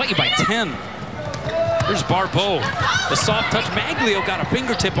 Hawaii by 10. Here's Barbeau. The soft touch. Maglio got a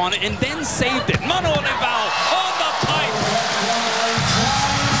fingertip on it and then saved it. Mano Olivao on the pipe.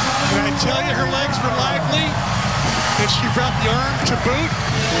 Did I tell you her legs were lively? And she brought the arm to boot?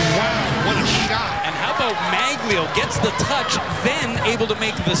 Wow, what a shot. And how about Maglio gets the touch, then able to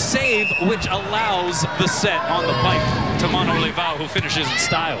make the save, which allows the set on the pipe to Mano Olivao, who finishes in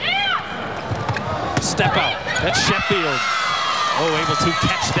style. Step out. That's Sheffield. Oh, able to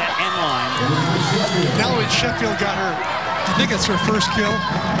catch that end line. Now when Sheffield got her, I think it's her first kill.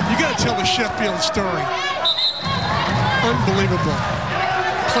 You got to tell the Sheffield story. Unbelievable.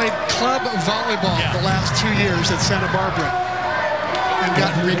 Played club volleyball the last 2 years at Santa Barbara and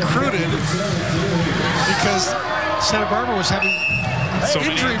got recruited because Santa Barbara was having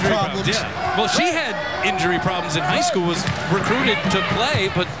injury problems. Yeah. Well, she had injury problems in high school, was recruited to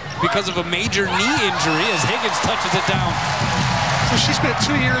play, but because of a major knee injury as Higgins touches it down. So she spent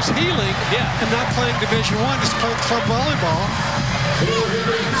 2 years healing and not playing Division I, just playing club volleyball.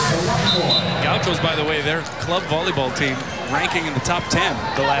 Gauchos, by the way, their club volleyball team ranking in the top 10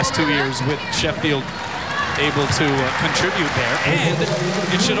 the last 2 years with Sheffield able to contribute there. And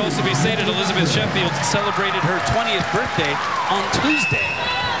it should also be stated Elizabeth Sheffield celebrated her 20th birthday on Tuesday.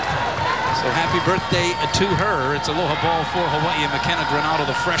 So happy birthday to her. It's aloha ball for Hawaii and McKenna Granado,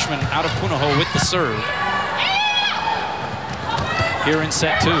 the freshman out of Punahou with the serve. Here in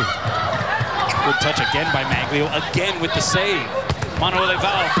set 2. Good touch again by Maglio, again with the save. Mano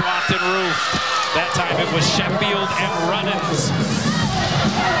Olivao blocked and roofed. That time it was Sheffield and Ruddins.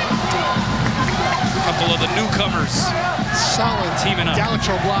 A couple of the newcomers. Solid teaming up.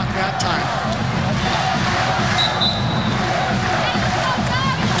 Gaucho block that time.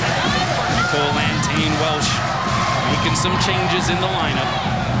 Nicole Lantane Welsh making some changes in the lineup.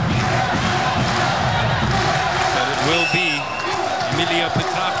 But it will be Emilia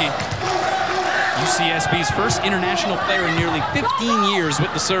Pataki, UCSB's first international player in nearly 15 years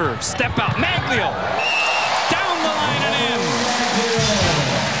with the serve. Step out, Maglio, down the line and in.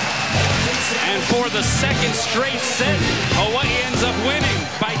 And for the second straight set, Hawaii ends up winning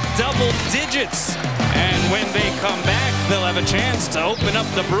by double digits. And when they come back, they'll have a chance to open up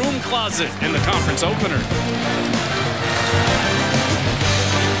the broom closet in the conference opener.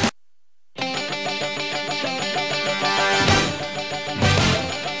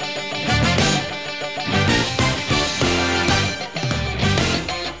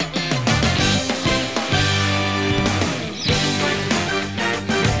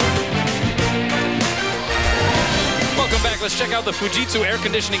 Let's check out the Fujitsu air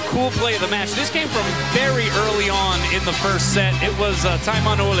conditioning cool play of the match. This came from very early on in the first set. It was time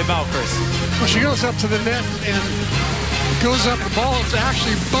on Olivao, Chris. Well, she goes up to the net and goes up. The ball is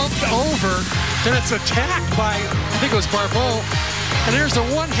actually bumped over. Then it's attacked by, I think it was Barbeau. And there's a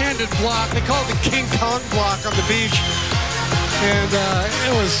one-handed block. They call it the King Kong block on the beach. And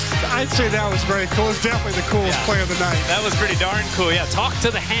it was, I'd say that was very cool. It was definitely the coolest play of the night. That was pretty darn cool. Yeah, talk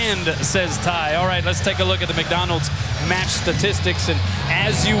to the hand, says Ty. All right, let's take a look at the McDonald's match statistics. And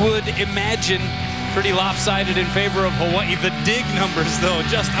as you would imagine, pretty lopsided in favor of Hawaii. The dig numbers, though,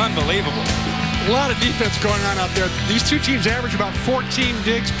 just unbelievable. A lot of defense going on out there. These two teams average about 14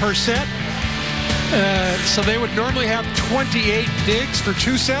 digs per set. So they would normally have 28 digs for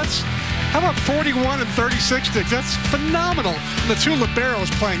 2 sets. How about 41 and 36 digs? That's phenomenal. And the two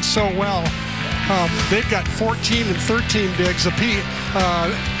liberos playing so well. They've got 14 and 13 digs apiece.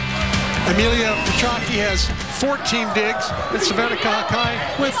 Amelia Petrocchi has 14 digs, and Savannah Kahakai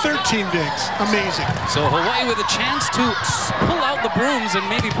with 13 digs. Amazing. So Hawaii with a chance to pull out the brooms and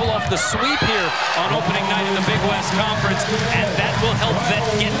maybe pull off the sweep here on opening night in the Big West Conference, and that will help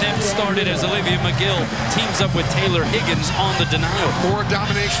get them started as Olivia McGill teams up with Taylor Higgins on the denial. More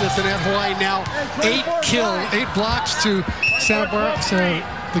domination at the net. Hawaii now 8 blocks to Santa Barbara,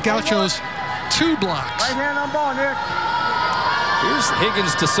 the Gauchos 2 blocks. Right hand on ball, Nick. Here's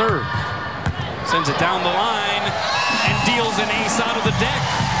Higgins to serve. Sends it down the line and deals an ace out of the deck.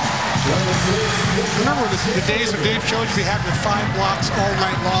 Remember the days of Dave Chojibi having 5 blocks all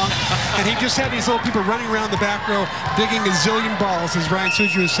night long, and he just had these little people running around the back row digging a zillion balls, as Ryan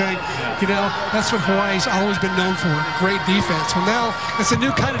Suji was saying. You know, that's what Hawaii's always been known for, great defense. Well, now it's a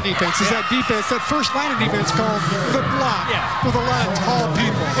new kind of defense. It's that defense, that first line of defense called the block, with a lot of tall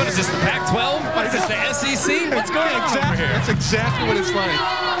people. What is this, the Pac-12? What is this, the SEC? What's going on over here? That's exactly what it's like.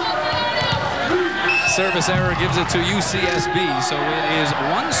 Service error gives it to UCSB, so it is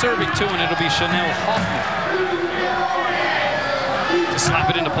 1 serving 2, and it'll be Chanel Hoffman to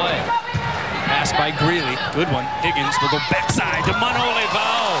slap it into play. Pass by Greeley, good one. Higgins will go backside to Manole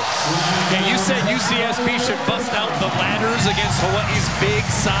Vao. Yeah, you said UCSB should bust out the ladders against Hawaii's big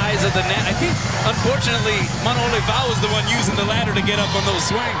size of the net. I think, unfortunately, Manole Vao is the one using the ladder to get up on those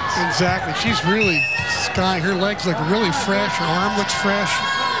swings. Exactly. She's really skying. Her legs look really fresh. Her arm looks fresh.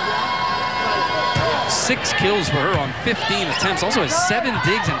 6 kills for her on 15 attempts. Also has 7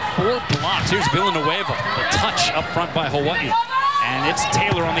 digs and 4 blocks. Here's Villanueva. The touch up front by Hawaii. And it's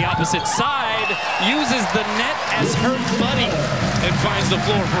Taylor on the opposite side. Uses the net as her buddy and finds the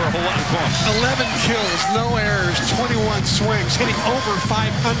floor for a Hawaii point. 11 kills, no errors, 21 swings, hitting over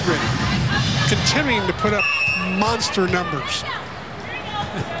 500. Continuing to put up monster numbers.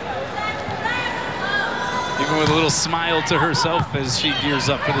 Even with a little smile to herself as she gears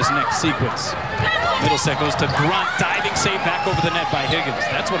up for this next sequence. Middlesex goes to Grunt, diving save back over the net by Higgins.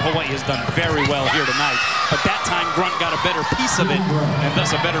 That's what Hawaii has done very well here tonight. But that time Grunt got a better piece of it, and thus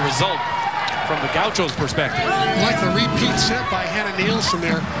a better result from the Gauchos' perspective. Like the repeat set by Hannah Nielsen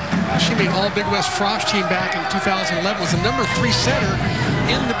there. She made all Big West Frosh team back in 2011. Was the #3 setter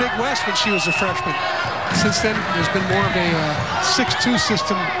in the Big West when she was a freshman. Since then, there's been more of a 6-2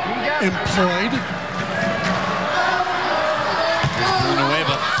 system employed.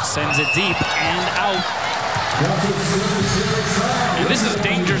 Villanueva sends it deep and out. And this is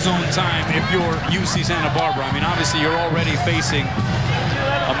danger zone time if you're UC Santa Barbara. I mean, obviously you're already facing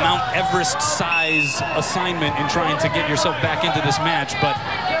a Mount Everest size assignment in trying to get yourself back into this match, but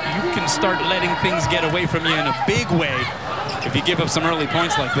you can start letting things get away from you in a big way if you give up some early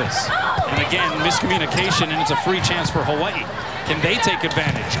points like this. And again, miscommunication, and it's a free chance for Hawaii. Can they take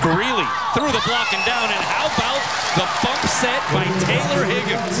advantage? Greeley through the block and down, and how about the bump set by Taylor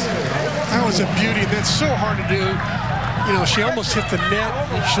Higgins? That was a beauty. That's so hard to do. You know, she almost hit the net.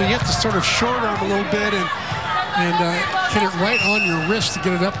 So you have to sort of short arm a little bit and hit it right on your wrist to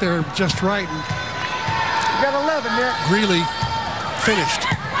get it up there just right. And You got 11, Nick. Greeley finished.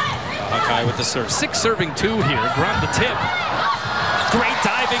 Buckeye with the serve. 6 serving 2 here. Grunt the tip. Great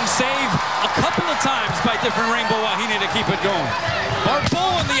diving save a couple of times by different Rainbow Wahine to keep it going.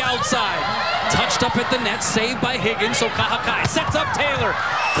 Barbeau on the outside. Touched up at the net, saved by Higgins, so Kahakai sets up Taylor.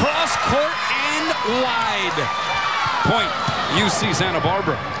 Cross court and wide. Point, UC Santa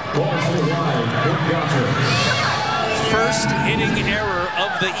Barbara. First hitting error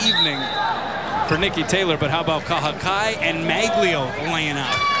of the evening for Nikki Taylor, but how about Kahakai and Maglio laying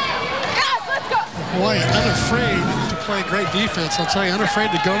out? Yes, let's go. Boy, unafraid to play great defense. I'll tell you,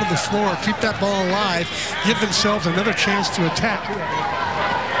 unafraid to go to the floor, keep that ball alive, give themselves another chance to attack.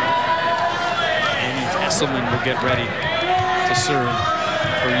 Esselman will get ready to serve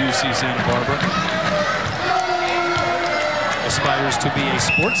for UC Santa Barbara. Aspires to be a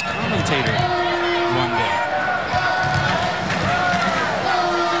sports commentator one day.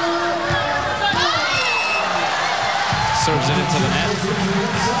 Serves it into the net.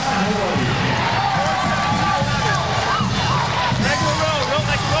 Regular row,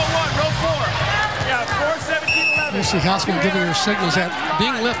 like row 1, row 4. Yeah, 4, 17, 11. You see Hausman giving her signals that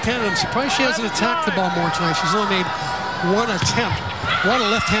being left-handed, I'm surprised she hasn't attacked the ball more tonight. She's only made 1 attempt. A lot of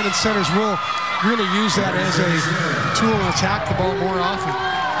left-handed setters will really use that as a tool and attack the ball more often.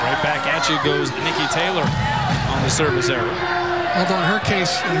 Right back at you goes Nikki Taylor on the service error. Although in her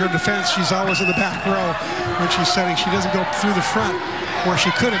case, in her defense, she's always in the back row when she's setting. She doesn't go through the front where she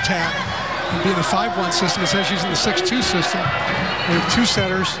could attack. And being a 5-1 system, it says she's in the 6-2 system. We have 2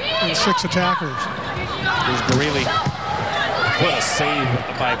 setters and 6 attackers. Here's Greeley. What a save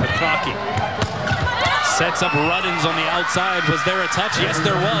by Petraki. Sets up Ruddins on the outside. Was there a touch? Yes,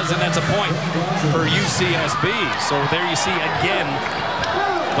 there was, and that's a point for UCSB. So there you see again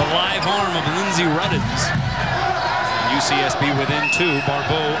the live arm of Lindsay Ruddins. UCSB within 2.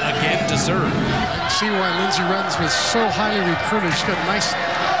 Barbeau again to serve. See why Lindsay Ruddins was so highly recruited. She's got a nice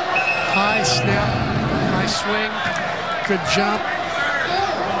high snap, high swing, good jump.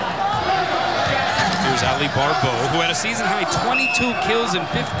 Here's Ali Barbeau, who had a season-high 22 kills and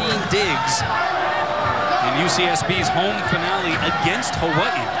 15 digs in UCSB's home finale against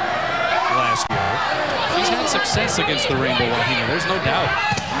Hawaii last year. She's had success against the Rainbow Wahine, there's no doubt.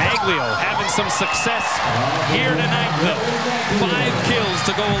 Maglio having some success here tonight, though. 5 kills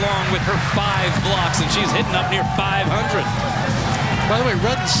to go along with her 5 blocks, and she's hitting up near 500. By the way,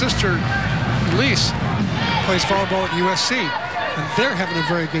 Ruddin's sister, Elise, plays volleyball at USC, and they're having a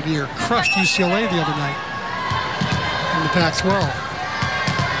very good year. Crushed UCLA the other night in the Pac-12.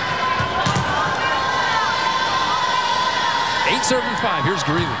 8-5. Here's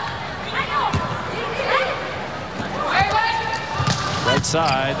Greeley. Right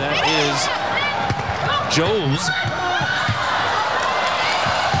side, that is Joes.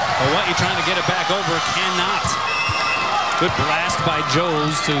 Hawaii trying to get it back over, cannot. Good blast by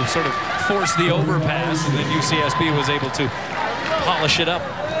Joes to sort of force the overpass, and then UCSB was able to polish it up.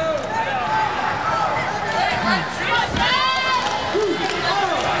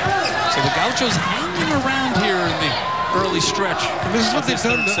 So the Gauchos hanging around here in the early stretch. And this is what they've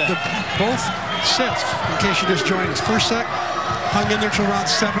done both sets, in case you just joined us. First set, hung in there till around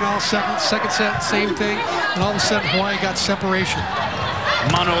 7-all, second set, same thing, and all of a sudden Hawaii got separation.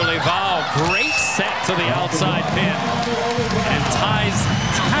 Mano Leval, great set to the outside pin. And Ty's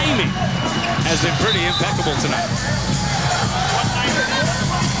timing has been pretty impeccable tonight.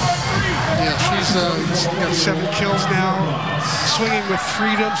 Yeah, she's got 7 kills now, swinging with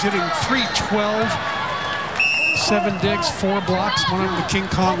freedoms, hitting .312, 7 digs, 4 blocks, one of the King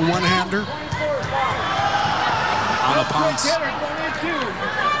Kong one-hander. Anna Ponce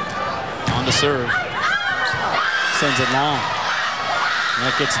on the serve, sends it long. And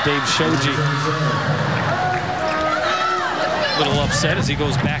that gets Dave Shoji a little upset as he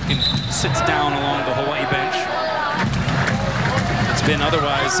goes back and sits down along the Hawaii bench. It's been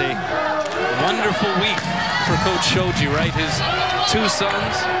otherwise a wonderful week for Coach Shoji, right? His 2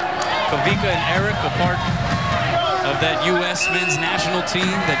 sons, Kavika and Eric, a part of that U.S. men's national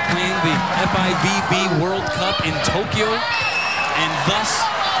team that claimed the FIVB World Cup in Tokyo and thus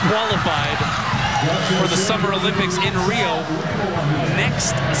qualified for the Summer Olympics in Rio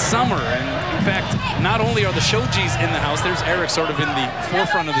next summer. And in fact, not only are the Shojis in the house, there's Eric sort of in the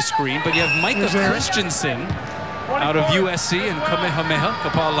forefront of the screen, but you have Micah Christensen out of USC and Kamehameha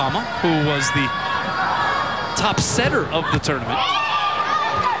Kapalama, who was the top setter of the tournament.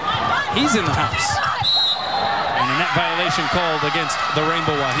 He's in the house. And a net violation called against the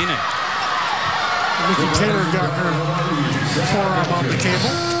Rainbow Wahine. Nikki Taylor got her forearm on the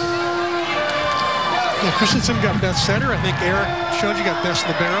cable. Yeah, Christensen got best setter. I think Eric Shoji got best in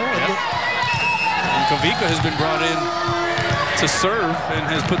the barrel. Yep. And Kavika has been brought in to serve and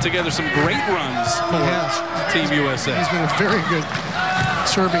has put together some great runs for Team USA. He's been a very good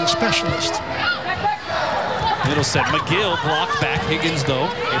serving specialist. Middle set, McGill blocked back. Higgins, though,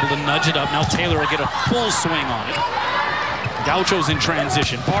 able to nudge it up. Now Taylor will get a full swing on it. Gauchos in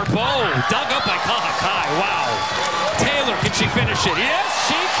transition. Barbeau dug up by Kahakai. Wow. Taylor, can she finish it? Yes,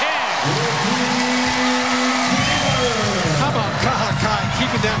 she can. How about Kahakai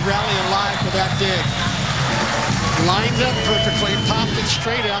keeping that rally alive with that dig? Lined up perfectly, popped it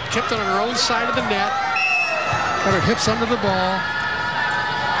straight up, kept it on her own side of the net, got her hips under the ball.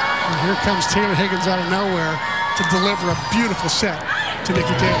 And here comes Taylor Higgins out of nowhere to deliver a beautiful set to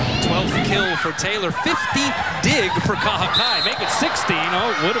Nikki Taylor. 12th kill for Taylor, 15th dig for Kahakai. Make it 16. Oh,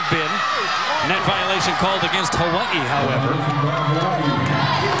 it would have been. Net violation called against Hawaii, however.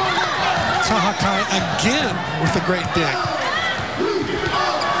 Kahakai again with a great dig.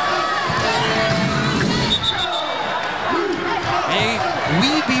 May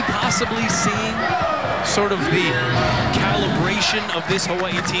we be possibly seeing sort of the calibration of this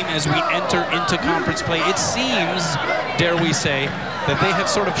Hawaii team as we enter into conference play? It seems, dare we say, that they have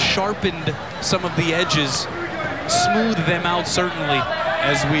sort of sharpened some of the edges, smoothed them out certainly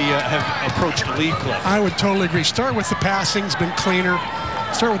as we have approached league play. I would totally agree. Start with the passing, it's been cleaner.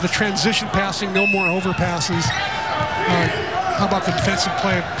 Start with the transition passing, no more overpasses. How about the defensive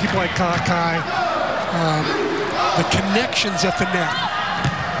play of people like Kahakai? The connections at the net.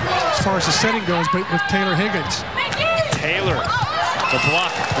 as far as the setting goes, but with Taylor Higgins. Taylor, the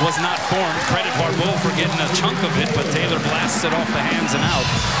block was not formed. Credit Barbeau for getting a chunk of it, but Taylor blasts it off the hands and out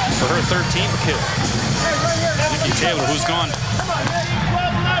for her 13th kill. Nikki Taylor, who's gone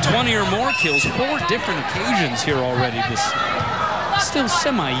 20 or more kills, 4 different occasions here already this still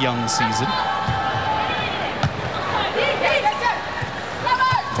semi-young season.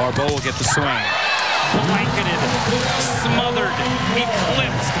 Barbeau will get the swing. Blanketed, smothered,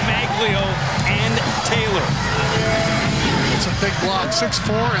 eclipsed Maglio and Taylor. It's a big block,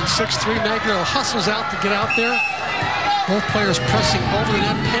 6'4" and 6'3". Maglio hustles out to get out there. Both players pressing over the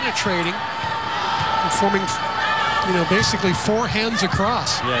net, penetrating, and forming, basically 4 hands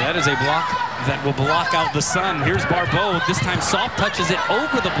across. Yeah, that is a block that will block out the sun. Here's Barbeau. This time soft touches it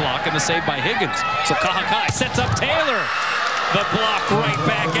over the block, and the save by Higgins. So Kahakai sets up Taylor. The block right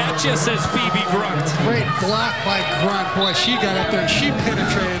back at you, says Phoebe Grunt. Great block by Grunt. Boy, she got up there and she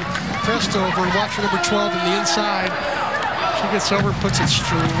penetrated, pressed over, and watch her number 12 in the inside. She gets over, puts it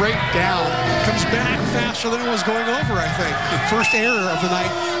straight down. Comes back faster than it was going over, I think. First error of the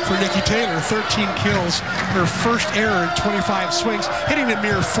night for Nikki Taylor. 13 kills. Her first error in 25 swings, hitting a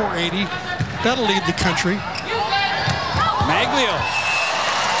mere .480. That'll lead the country. Maglio.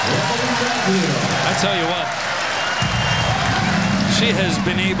 I tell you what. She has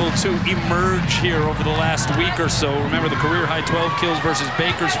been able to emerge here over the last week or so. Remember the career-high 12 kills versus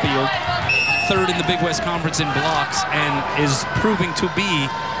Bakersfield. 3rd in the Big West Conference in blocks, and is proving to be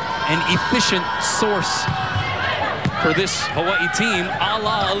an efficient source for this Hawaii team, a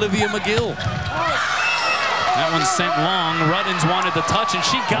la Olivia McGill. That one's sent long. Ruddins wanted the touch, and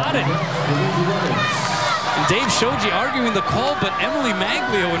she got it. And Dave Shoji arguing the call, but Emily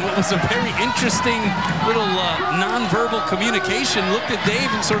Maglio, in what was a very interesting little non-verbal communication, looked at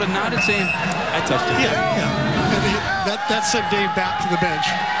Dave and sort of nodded, saying, I touched it. Yeah. And that sent Dave back to the bench.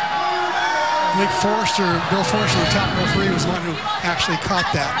 I think Bill Forrester, the top referee, was the one who actually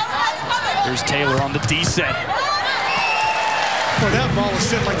caught that. Here's Taylor on the D set. Boy, that ball was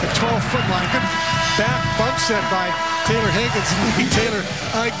set like the 12-foot line. Good back bump set by Taylor Higgins. And Taylor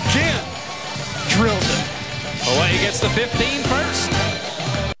again drilled it. Hawaii gets the 15 first.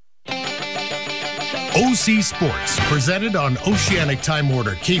 OC Sports, presented on Oceanic Time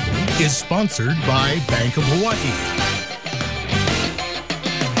Warner Cable, is sponsored by Bank of Hawaii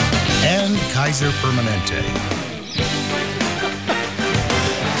and Kaiser Permanente.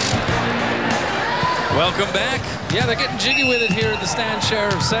 Welcome back. Yeah, they're getting jiggy with it here at the Stan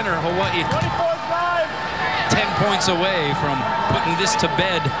Sheriff Center. Hawaii 10 points away from putting this to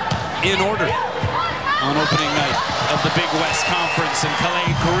bed in order on opening night of the Big West Conference. And Calais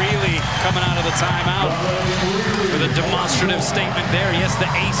Greeley coming out of the timeout with a demonstrative statement there. Yes, the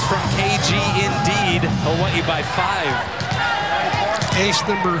ace from KG indeed. Hawaii by 5. Ace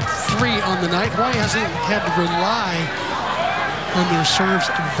number 3 on the night. Hawaii hasn't had to rely on their serves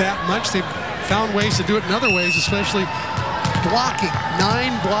that much. They've found ways to do it in other ways, especially blocking.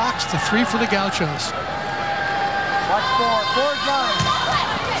 9 blocks to 3 for the Gauchos. Watch 4. 4's mine.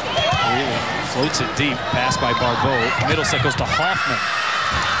 Really floats it deep. Pass by Barbeau. Middle set goes to Hoffman.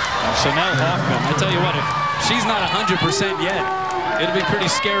 And Chanel Hoffman, I tell you what, if she's not 100% yet, it'll be pretty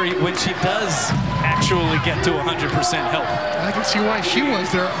scary when she does actually get to 100% health. I can see why she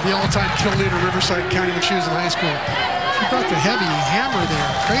was the all-time kill leader in Riverside County when she was in high school. She brought the heavy hammer there.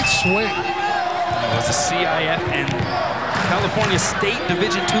 Great swing. It was a CIF and California State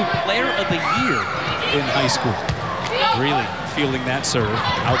Division II Player of the Year in high school. Really feeling that serve.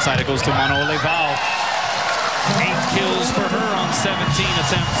 Outside it goes to Manole Val. 8 kills for her on 17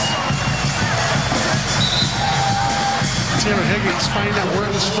 attempts. Taylor Higgins finding out where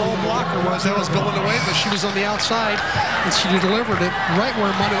the small blocker was. That was going away, but she was on the outside, and she delivered it right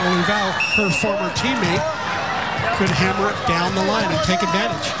where Manu Olival, her former teammate, could hammer it down the line and take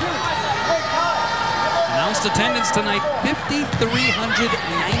advantage. Announced attendance tonight,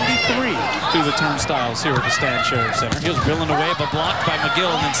 5,393 through the turnstiles here at the Stan Sheriff Center. Here's Billing away, but blocked by McGill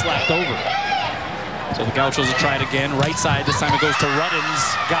and then slapped over. So the Gauchos will try it again. Right side, this time it goes to Ruddins.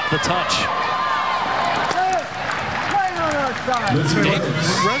 Got the touch.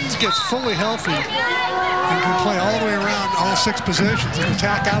 Ruddins gets fully healthy and can play all the way around all 6 positions and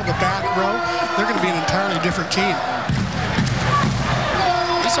attack out of the back row. They're going to be an entirely different team.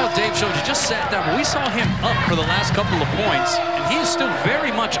 We saw Dave Shoji just sat down, but we saw him up for the last couple of points, and he is still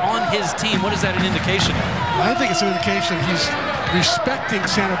very much on his team. What is that an indication of? I think it's an indication he's respecting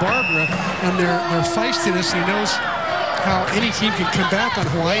Santa Barbara and their feistiness, and he knows how any team can come back on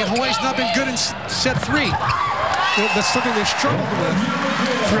Hawaii, and Hawaii's not been good in set 3. That's something they've struggled with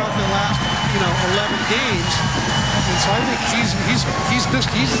throughout the last, 11 games. And so I think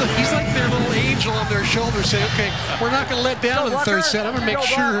he's like their little angel on their shoulder saying, okay, we're not going to let down in the third set. I'm going to make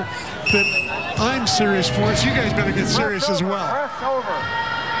sure that I'm serious for us. You guys better get serious as well.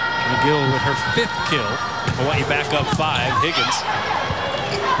 McGill with her 5th kill. Hawaii back up 5. Higgins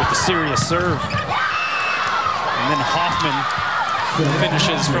with the serious serve. And then Hoffman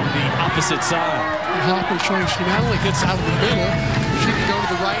finishes from the opposite side. Hoffman showing she not only gets out of the middle, she can go to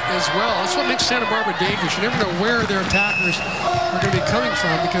the right as well. That's what makes Santa Barbara dangerous. You never know where their attackers are going to be coming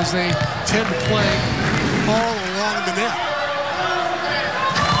from because they tend to play all along the net.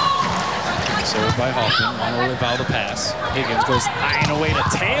 Served by Hoffman. Olival the pass. Higgins goes high and away to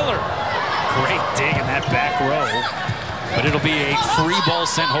Taylor. Great dig in that back row. But it'll be a free ball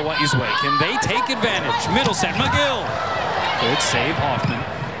sent Hawaii's way. Can they take advantage? Middle set, McGill. Good save, Hoffman.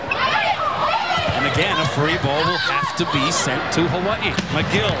 And again, a free ball will have to be sent to Hawaii.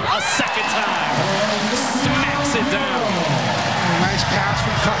 McGill, a second time. Smacks it down. A nice pass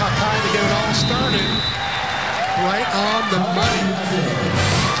from Kahakai to get it all started. Right on the money.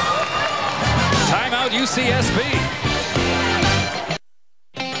 Timeout, UCSB.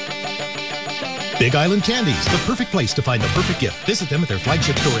 Big Island Candies, the perfect place to find the perfect gift. Visit them at their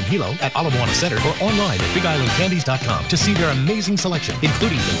flagship store in Hilo at Ala Moana Center or online at bigislandcandies.com to see their amazing selection,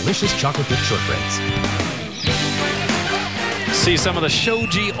 including delicious chocolate dipped shortbreads. See some of the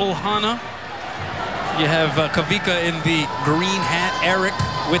Shoji Ohana. You have Kavika in the green hat, Eric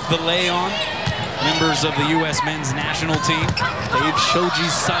with the lei on. Members of the U.S. men's national team. Dave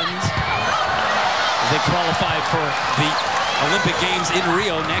Shoji's sons as they qualify for the Olympic Games in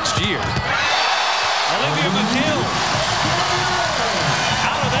Rio next year. Olivia McGill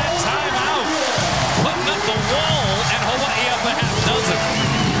out of that timeout, putting up the wall, and Hawaii up a half dozen.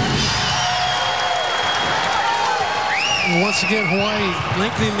 And once again, Hawaii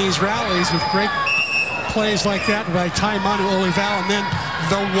lengthening these rallies with great plays like that by timeout to Olival and then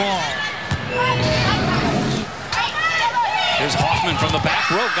the wall. Here's Hoffman from the back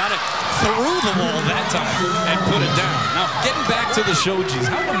row, got it through the wall that time and put it down. Now, getting back to the Shojis,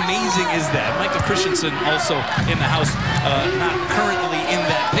 how amazing is that? Micah Christensen also in the house, not currently in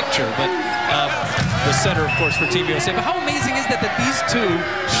that picture, but the setter, of course, for Team USA. But how amazing is that these two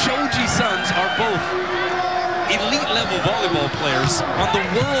Shoji sons are both elite-level volleyball players on the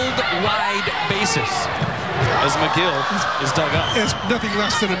worldwide basis as McGill is dug up. It's nothing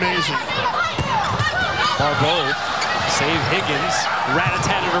less than amazing. Barbeau. Save Higgins,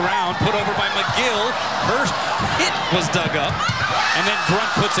 rat-a-tatted around, put over by McGill. Her hit was dug up, and then Grunt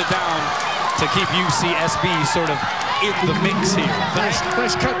puts it down to keep UCSB sort of in the mix here. Nice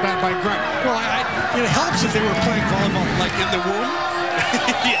cut back by Grunt. Well, it helps if they were playing volleyball like in the womb.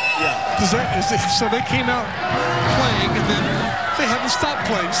 Yeah. So they came out playing, and then they haven't stopped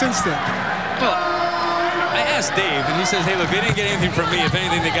playing since then. Well, I asked Dave, and he says, hey, look, they didn't get anything from me. If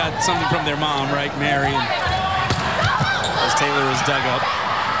anything, they got something from their mom, right, Mary? And as Taylor is dug up,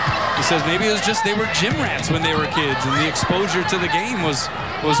 he says maybe it was just they were gym rats when they were kids, and the exposure to the game was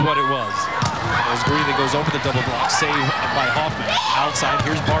what it was. As Greeley goes over the double block, save by Hoffman. Outside,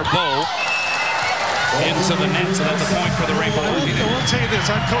 here's Barbeau into the net, so that's a point for the Rainbow. I will tell you this,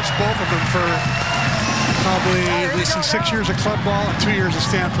 I've coached both of them for probably at least 6 years of club ball and 2 years at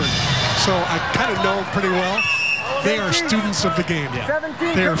Stanford. So I kind of know them pretty well. They are students of the game. Yeah.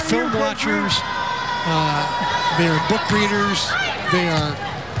 They are film watchers. They are book readers. They are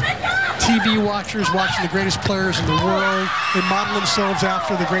TV watchers, watching the greatest players in the world. They model themselves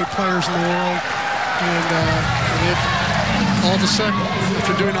after the great players in the world. And all of a sudden,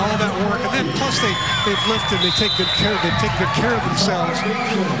 after doing all that work, and then plus they've lifted, they take good care of themselves.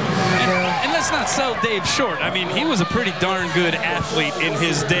 And let's not sell Dave short. I mean, he was a pretty darn good athlete in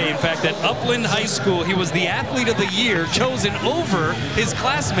his day. In fact, at Upland High School, he was the athlete of the year, chosen over his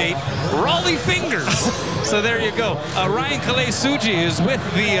classmate, Raleigh Fingers. So there you go. Ryan Kalei-Suji is with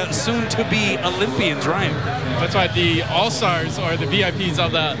the soon-to-be Olympians. Ryan. That's right. The All-Stars, or the VIPs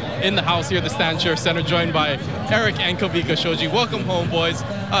in the house here at the Stan Sheriff Center, joined by Eric and Kavika Shoji. Welcome home, boys.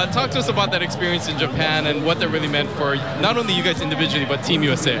 Talk to us about that experience in Japan and what that really meant for not only you guys individually, but Team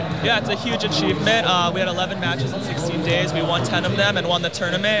USA. Yeah, it's a huge achievement. We had 11 matches in 16 days. We won 10 of them and won the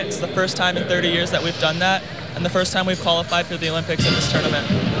tournament. It's the first time in 30 years that we've done that, and the first time we've qualified for the Olympics in this tournament.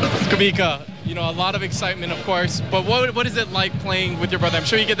 Kavika, you know, a lot of excitement, of course, but what is it like playing with your brother? I'm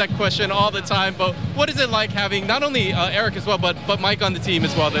sure you get that question all the time, but what is it like having not only Eric as well, but Mike on the team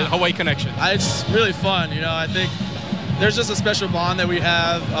as well, the Hawaii connection? It's really fun, you know. I think there's just a special bond that we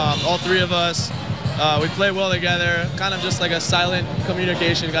have, all three of us. We play well together, kind of just like a silent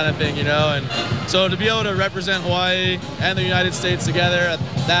communication kind of thing, you know. And so to be able to represent Hawaii and the United States together at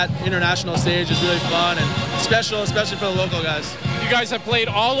that international stage is really fun and special, especially for the local guys. You guys have played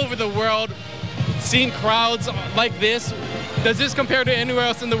all over the world, seen crowds like this. Does this compare to anywhere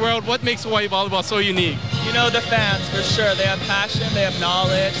else in the world? What makes Hawaii volleyball so unique? You know, the fans, for sure. They have passion, they have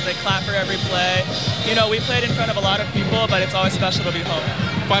knowledge, they clap for every play. You know, we played in front of a lot of people, but it's always special to be home.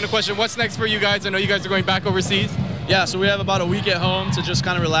 Final question, what's next for you guys? I know you guys are going back overseas. Yeah, so we have about a week at home to just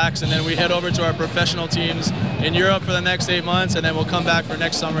kind of relax, and then we head over to our professional teams in Europe for the next 8 months, and then we'll come back for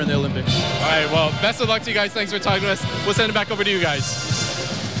next summer in the Olympics. All right, well, best of luck to you guys. Thanks for talking to us. We'll send it back over to you guys.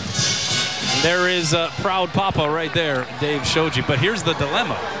 There is proud Papa right there, Dave Shoji. But here's the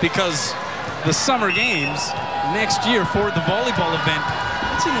dilemma, because the Summer Games next year for the volleyball event,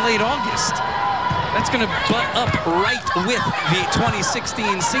 it's in late August. That's going to butt up right with the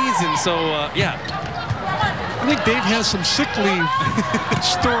 2016 season. So, yeah. I think Dave has some sick leave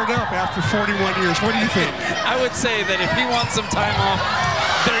stored up after 41 years. What do you think? I would say that if he wants some time off,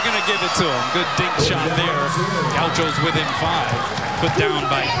 they're going to give it to him. Good dink shot there. Gaucho's within 5. Put down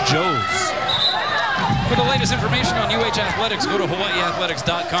by Joes. For the latest information on UH Athletics, go to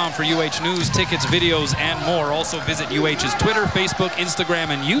hawaiiathletics.com for UH news, tickets, videos, and more. Also visit UH's Twitter, Facebook, Instagram,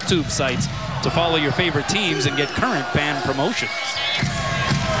 and YouTube sites to follow your favorite teams and get current fan promotions.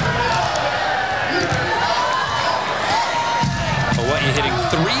 Hawaii hitting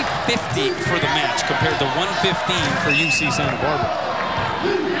 .350 for the match compared to .115 for UC Santa Barbara.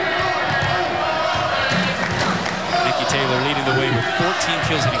 Taylor leading the way with 14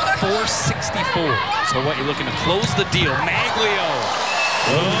 kills, hitting .464. So Hawaii looking to close the deal. Maglio.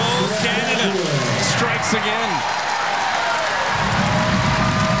 Oh, Canada strikes again.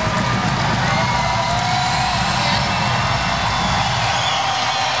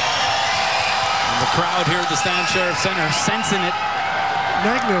 And the crowd here at the Stan Sheriff Center sensing it.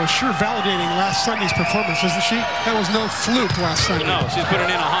 Maglio is sure validating last Sunday's performance, isn't she? That was no fluke last Sunday. No, she's putting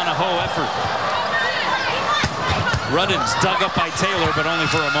in a Hana-Ho effort. Ruddins dug up by Taylor, but only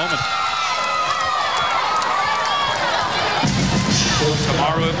for a moment.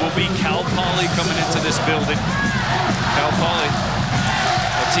 Tomorrow it will be Cal Poly coming into this building. Cal Poly,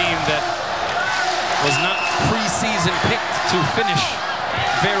 a team that was not preseason picked to finish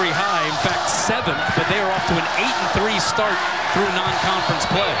very high. In fact, 7th, but they are off to an 8-3 start through non-conference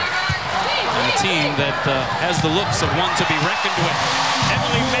play. And a team that has the looks of one to be reckoned with.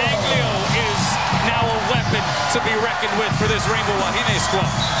 Emily Maglio is now a weapon to be reckoned with for this Rainbow Wahine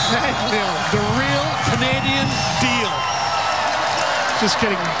squad. Maglio, the real Canadian deal. Just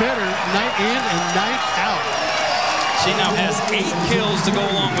getting better night in and night out. She now has 8 kills to go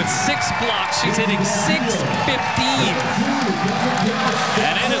along with 6 blocks. She's hitting .615.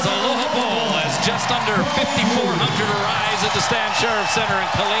 And it is Aloha ball as just under 5,400 arrives at the Stan Sheriff Center, and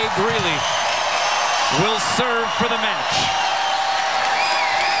Calais Greeley will serve for the match.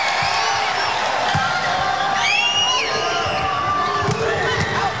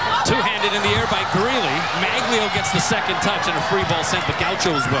 Two-handed in the air by Greeley. Maglio gets the second touch and a free ball sent to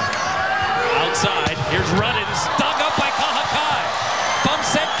Gaucho's way. Outside, here's Ruddins, dug up by Kahakai. Bump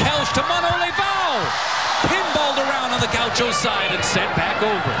set Kelch to Manolevao. Pinballed around on the Gaucho side and sent back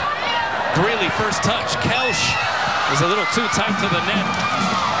over. Greeley first touch. Kelch is a little too tight to the net.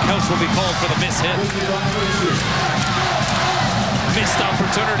 Kelch will be called for the miss hit. Missed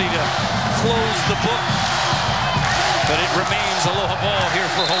opportunity to close the book. But it remains Aloha ball here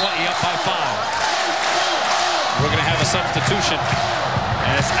for Hawaii, up by 5. We're going to have a substitution.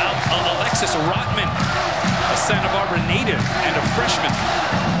 And it's out Alexis Rotman, a Santa Barbara native and a freshman.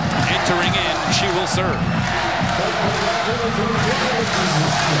 Entering in, she will serve.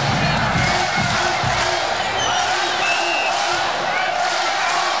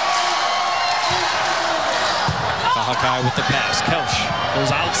 Kahakai with the pass. Kelch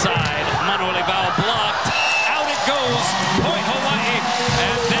goes outside. Manolevao blocked. Out it goes. Point Hawaii.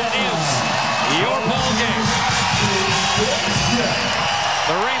 And that is your ball game.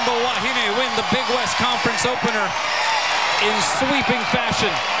 The Rainbow Wahine win the Big West Conference opener in sweeping fashion.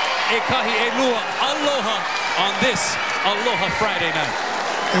 Ekahi Elua Aloha on this Aloha Friday night.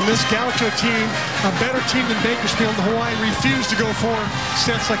 And this Gaucho team, a better team than Bakersfield. Hawaii refused to go for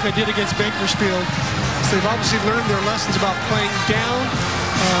sets like they did against Bakersfield. So they've obviously learned their lessons about playing down.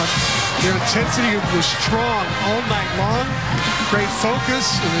 Their intensity was strong all night long. Great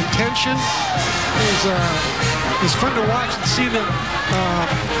focus and intention. It was fun to watch and see them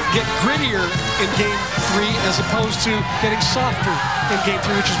get grittier in Game 3 as opposed to getting softer in Game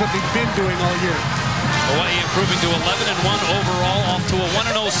 3, which is what they've been doing all year. Hawaii improving to 11-1 overall, off to a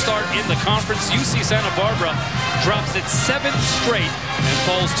 1-0 start in the conference. UC Santa Barbara drops its 7th straight and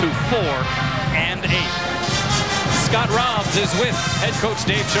falls to 4-8. Scott Robbs is with head coach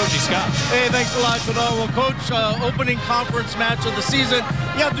Dave Shoji. Scott. Hey, thanks a lot, Fidel. Well, Coach, opening conference match of the season,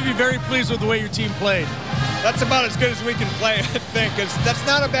 you have to be very pleased with the way your team played. That's about as good as we can play, I think, because that's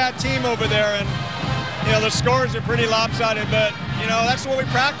not a bad team over there. And, you know, the scores are pretty lopsided, but, you know, that's what we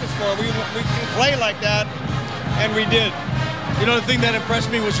practice for. We can play like that, and we did. You know, the thing that impressed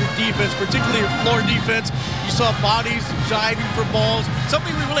me was your defense, particularly your floor defense. You saw bodies diving for balls,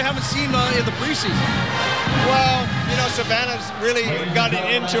 something we really haven't seen in the preseason. Well, you know, Savannah's really gotten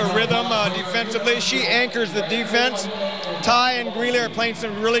into a rhythm defensively. She anchors the defense. Ty and Greeley are playing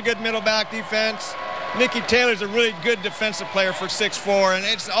some really good middle back defense. Nikki Taylor's a really good defensive player for 6'4", and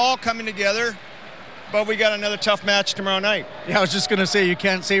it's all coming together. But we got another tough match tomorrow night. Yeah, I was just going to say, you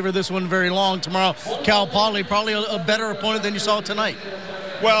can't savor this one very long. Tomorrow, Cal Poly, probably a better opponent than you saw tonight.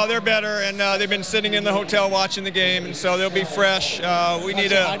 Well, they're better, and they've been sitting in the hotel watching the game, and so they'll be fresh. We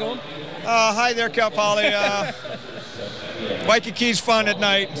need a... hi there, Cal Poly. Waikiki's fun at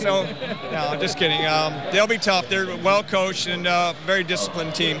night, so no, just kidding. They'll be tough. They're well coached and very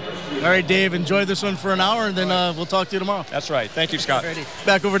disciplined team. All right, Dave, enjoy this one for an hour, and then we'll talk to you tomorrow. That's right. Thank you, Scott. Alrighty.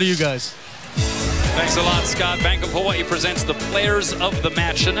 Back over to you guys. Thanks a lot, Scott. Bank of Hawaii presents the players of the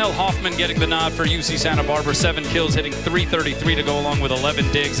match. Chanel Hoffman getting the nod for UC Santa Barbara. 7 kills, hitting .333 to go along with 11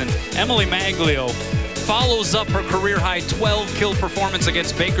 digs. And Emily Maglio follows up her career-high 12-kill performance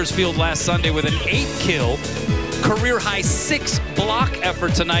against Bakersfield last Sunday with an 8-kill, career-high 6-block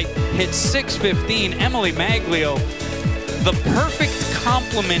effort tonight. Hit .615. Emily Maglio, the perfect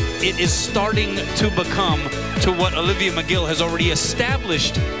complement it is starting to become to what Olivia McGill has already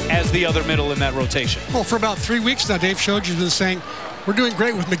established as the other middle in that rotation. Well, for about 3 weeks now, Dave Shoji has been saying we're doing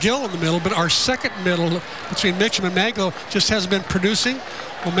great with McGill in the middle, but our second middle between Mitchum and Maglo just hasn't been producing.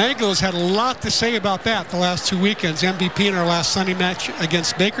 Well, Maglo's had a lot to say about that the last 2 weekends. MVP in our last Sunday match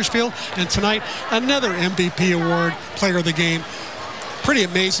against Bakersfield, and tonight another MVP award, player of the game. Pretty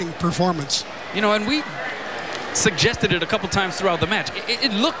amazing performance. You know, and we suggested it a couple times throughout the match.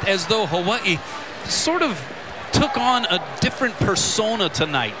 It looked as though Hawaii sort of took on a different persona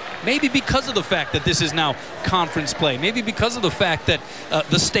tonight. Maybe because of the fact that this is now conference play. Maybe because of the fact that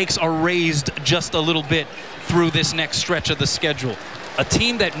the stakes are raised just a little bit through this next stretch of the schedule. A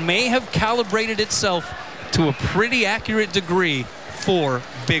team that may have calibrated itself to a pretty accurate degree for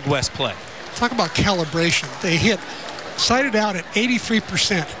Big West play. Talk about calibration. They hit, sighted out at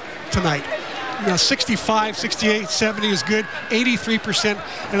 83% tonight. You know, 65, 68, 70 is good, 83%.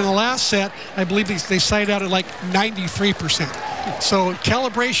 And in the last set, I believe they sighted out at like 93%. So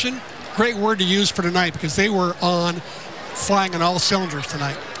calibration, great word to use for tonight because they were flying on all cylinders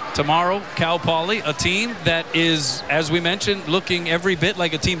tonight. Tomorrow, Cal Poly, a team that is, as we mentioned, looking every bit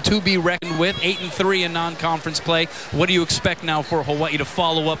like a team to be reckoned with. 8-3 in non-conference play. What do you expect now for Hawaii to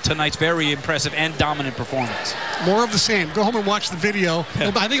follow up tonight's very impressive and dominant performance? More of the same. Go home and watch the video.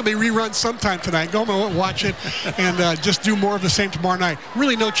 I think it'll be rerun sometime tonight. Go home and watch it and just do more of the same tomorrow night.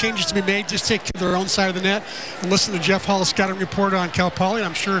 Really no changes to be made. Just take their own side of the net and listen to Jeff Hall's scouting report on Cal Poly.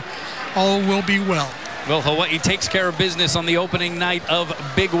 I'm sure all will be well. Well, Hawaii takes care of business on the opening night of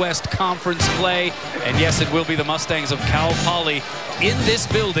Big West Conference play. And yes, it will be the Mustangs of Cal Poly in this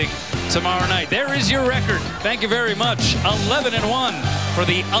building tomorrow night. There is your record. Thank you very much. 11-1 for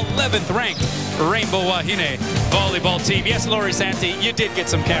the 11th ranked Rainbow Wahine Volleyball team. Yes, Lori Santi, you did get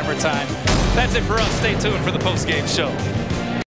some camera time. That's it for us. Stay tuned for the post-game show.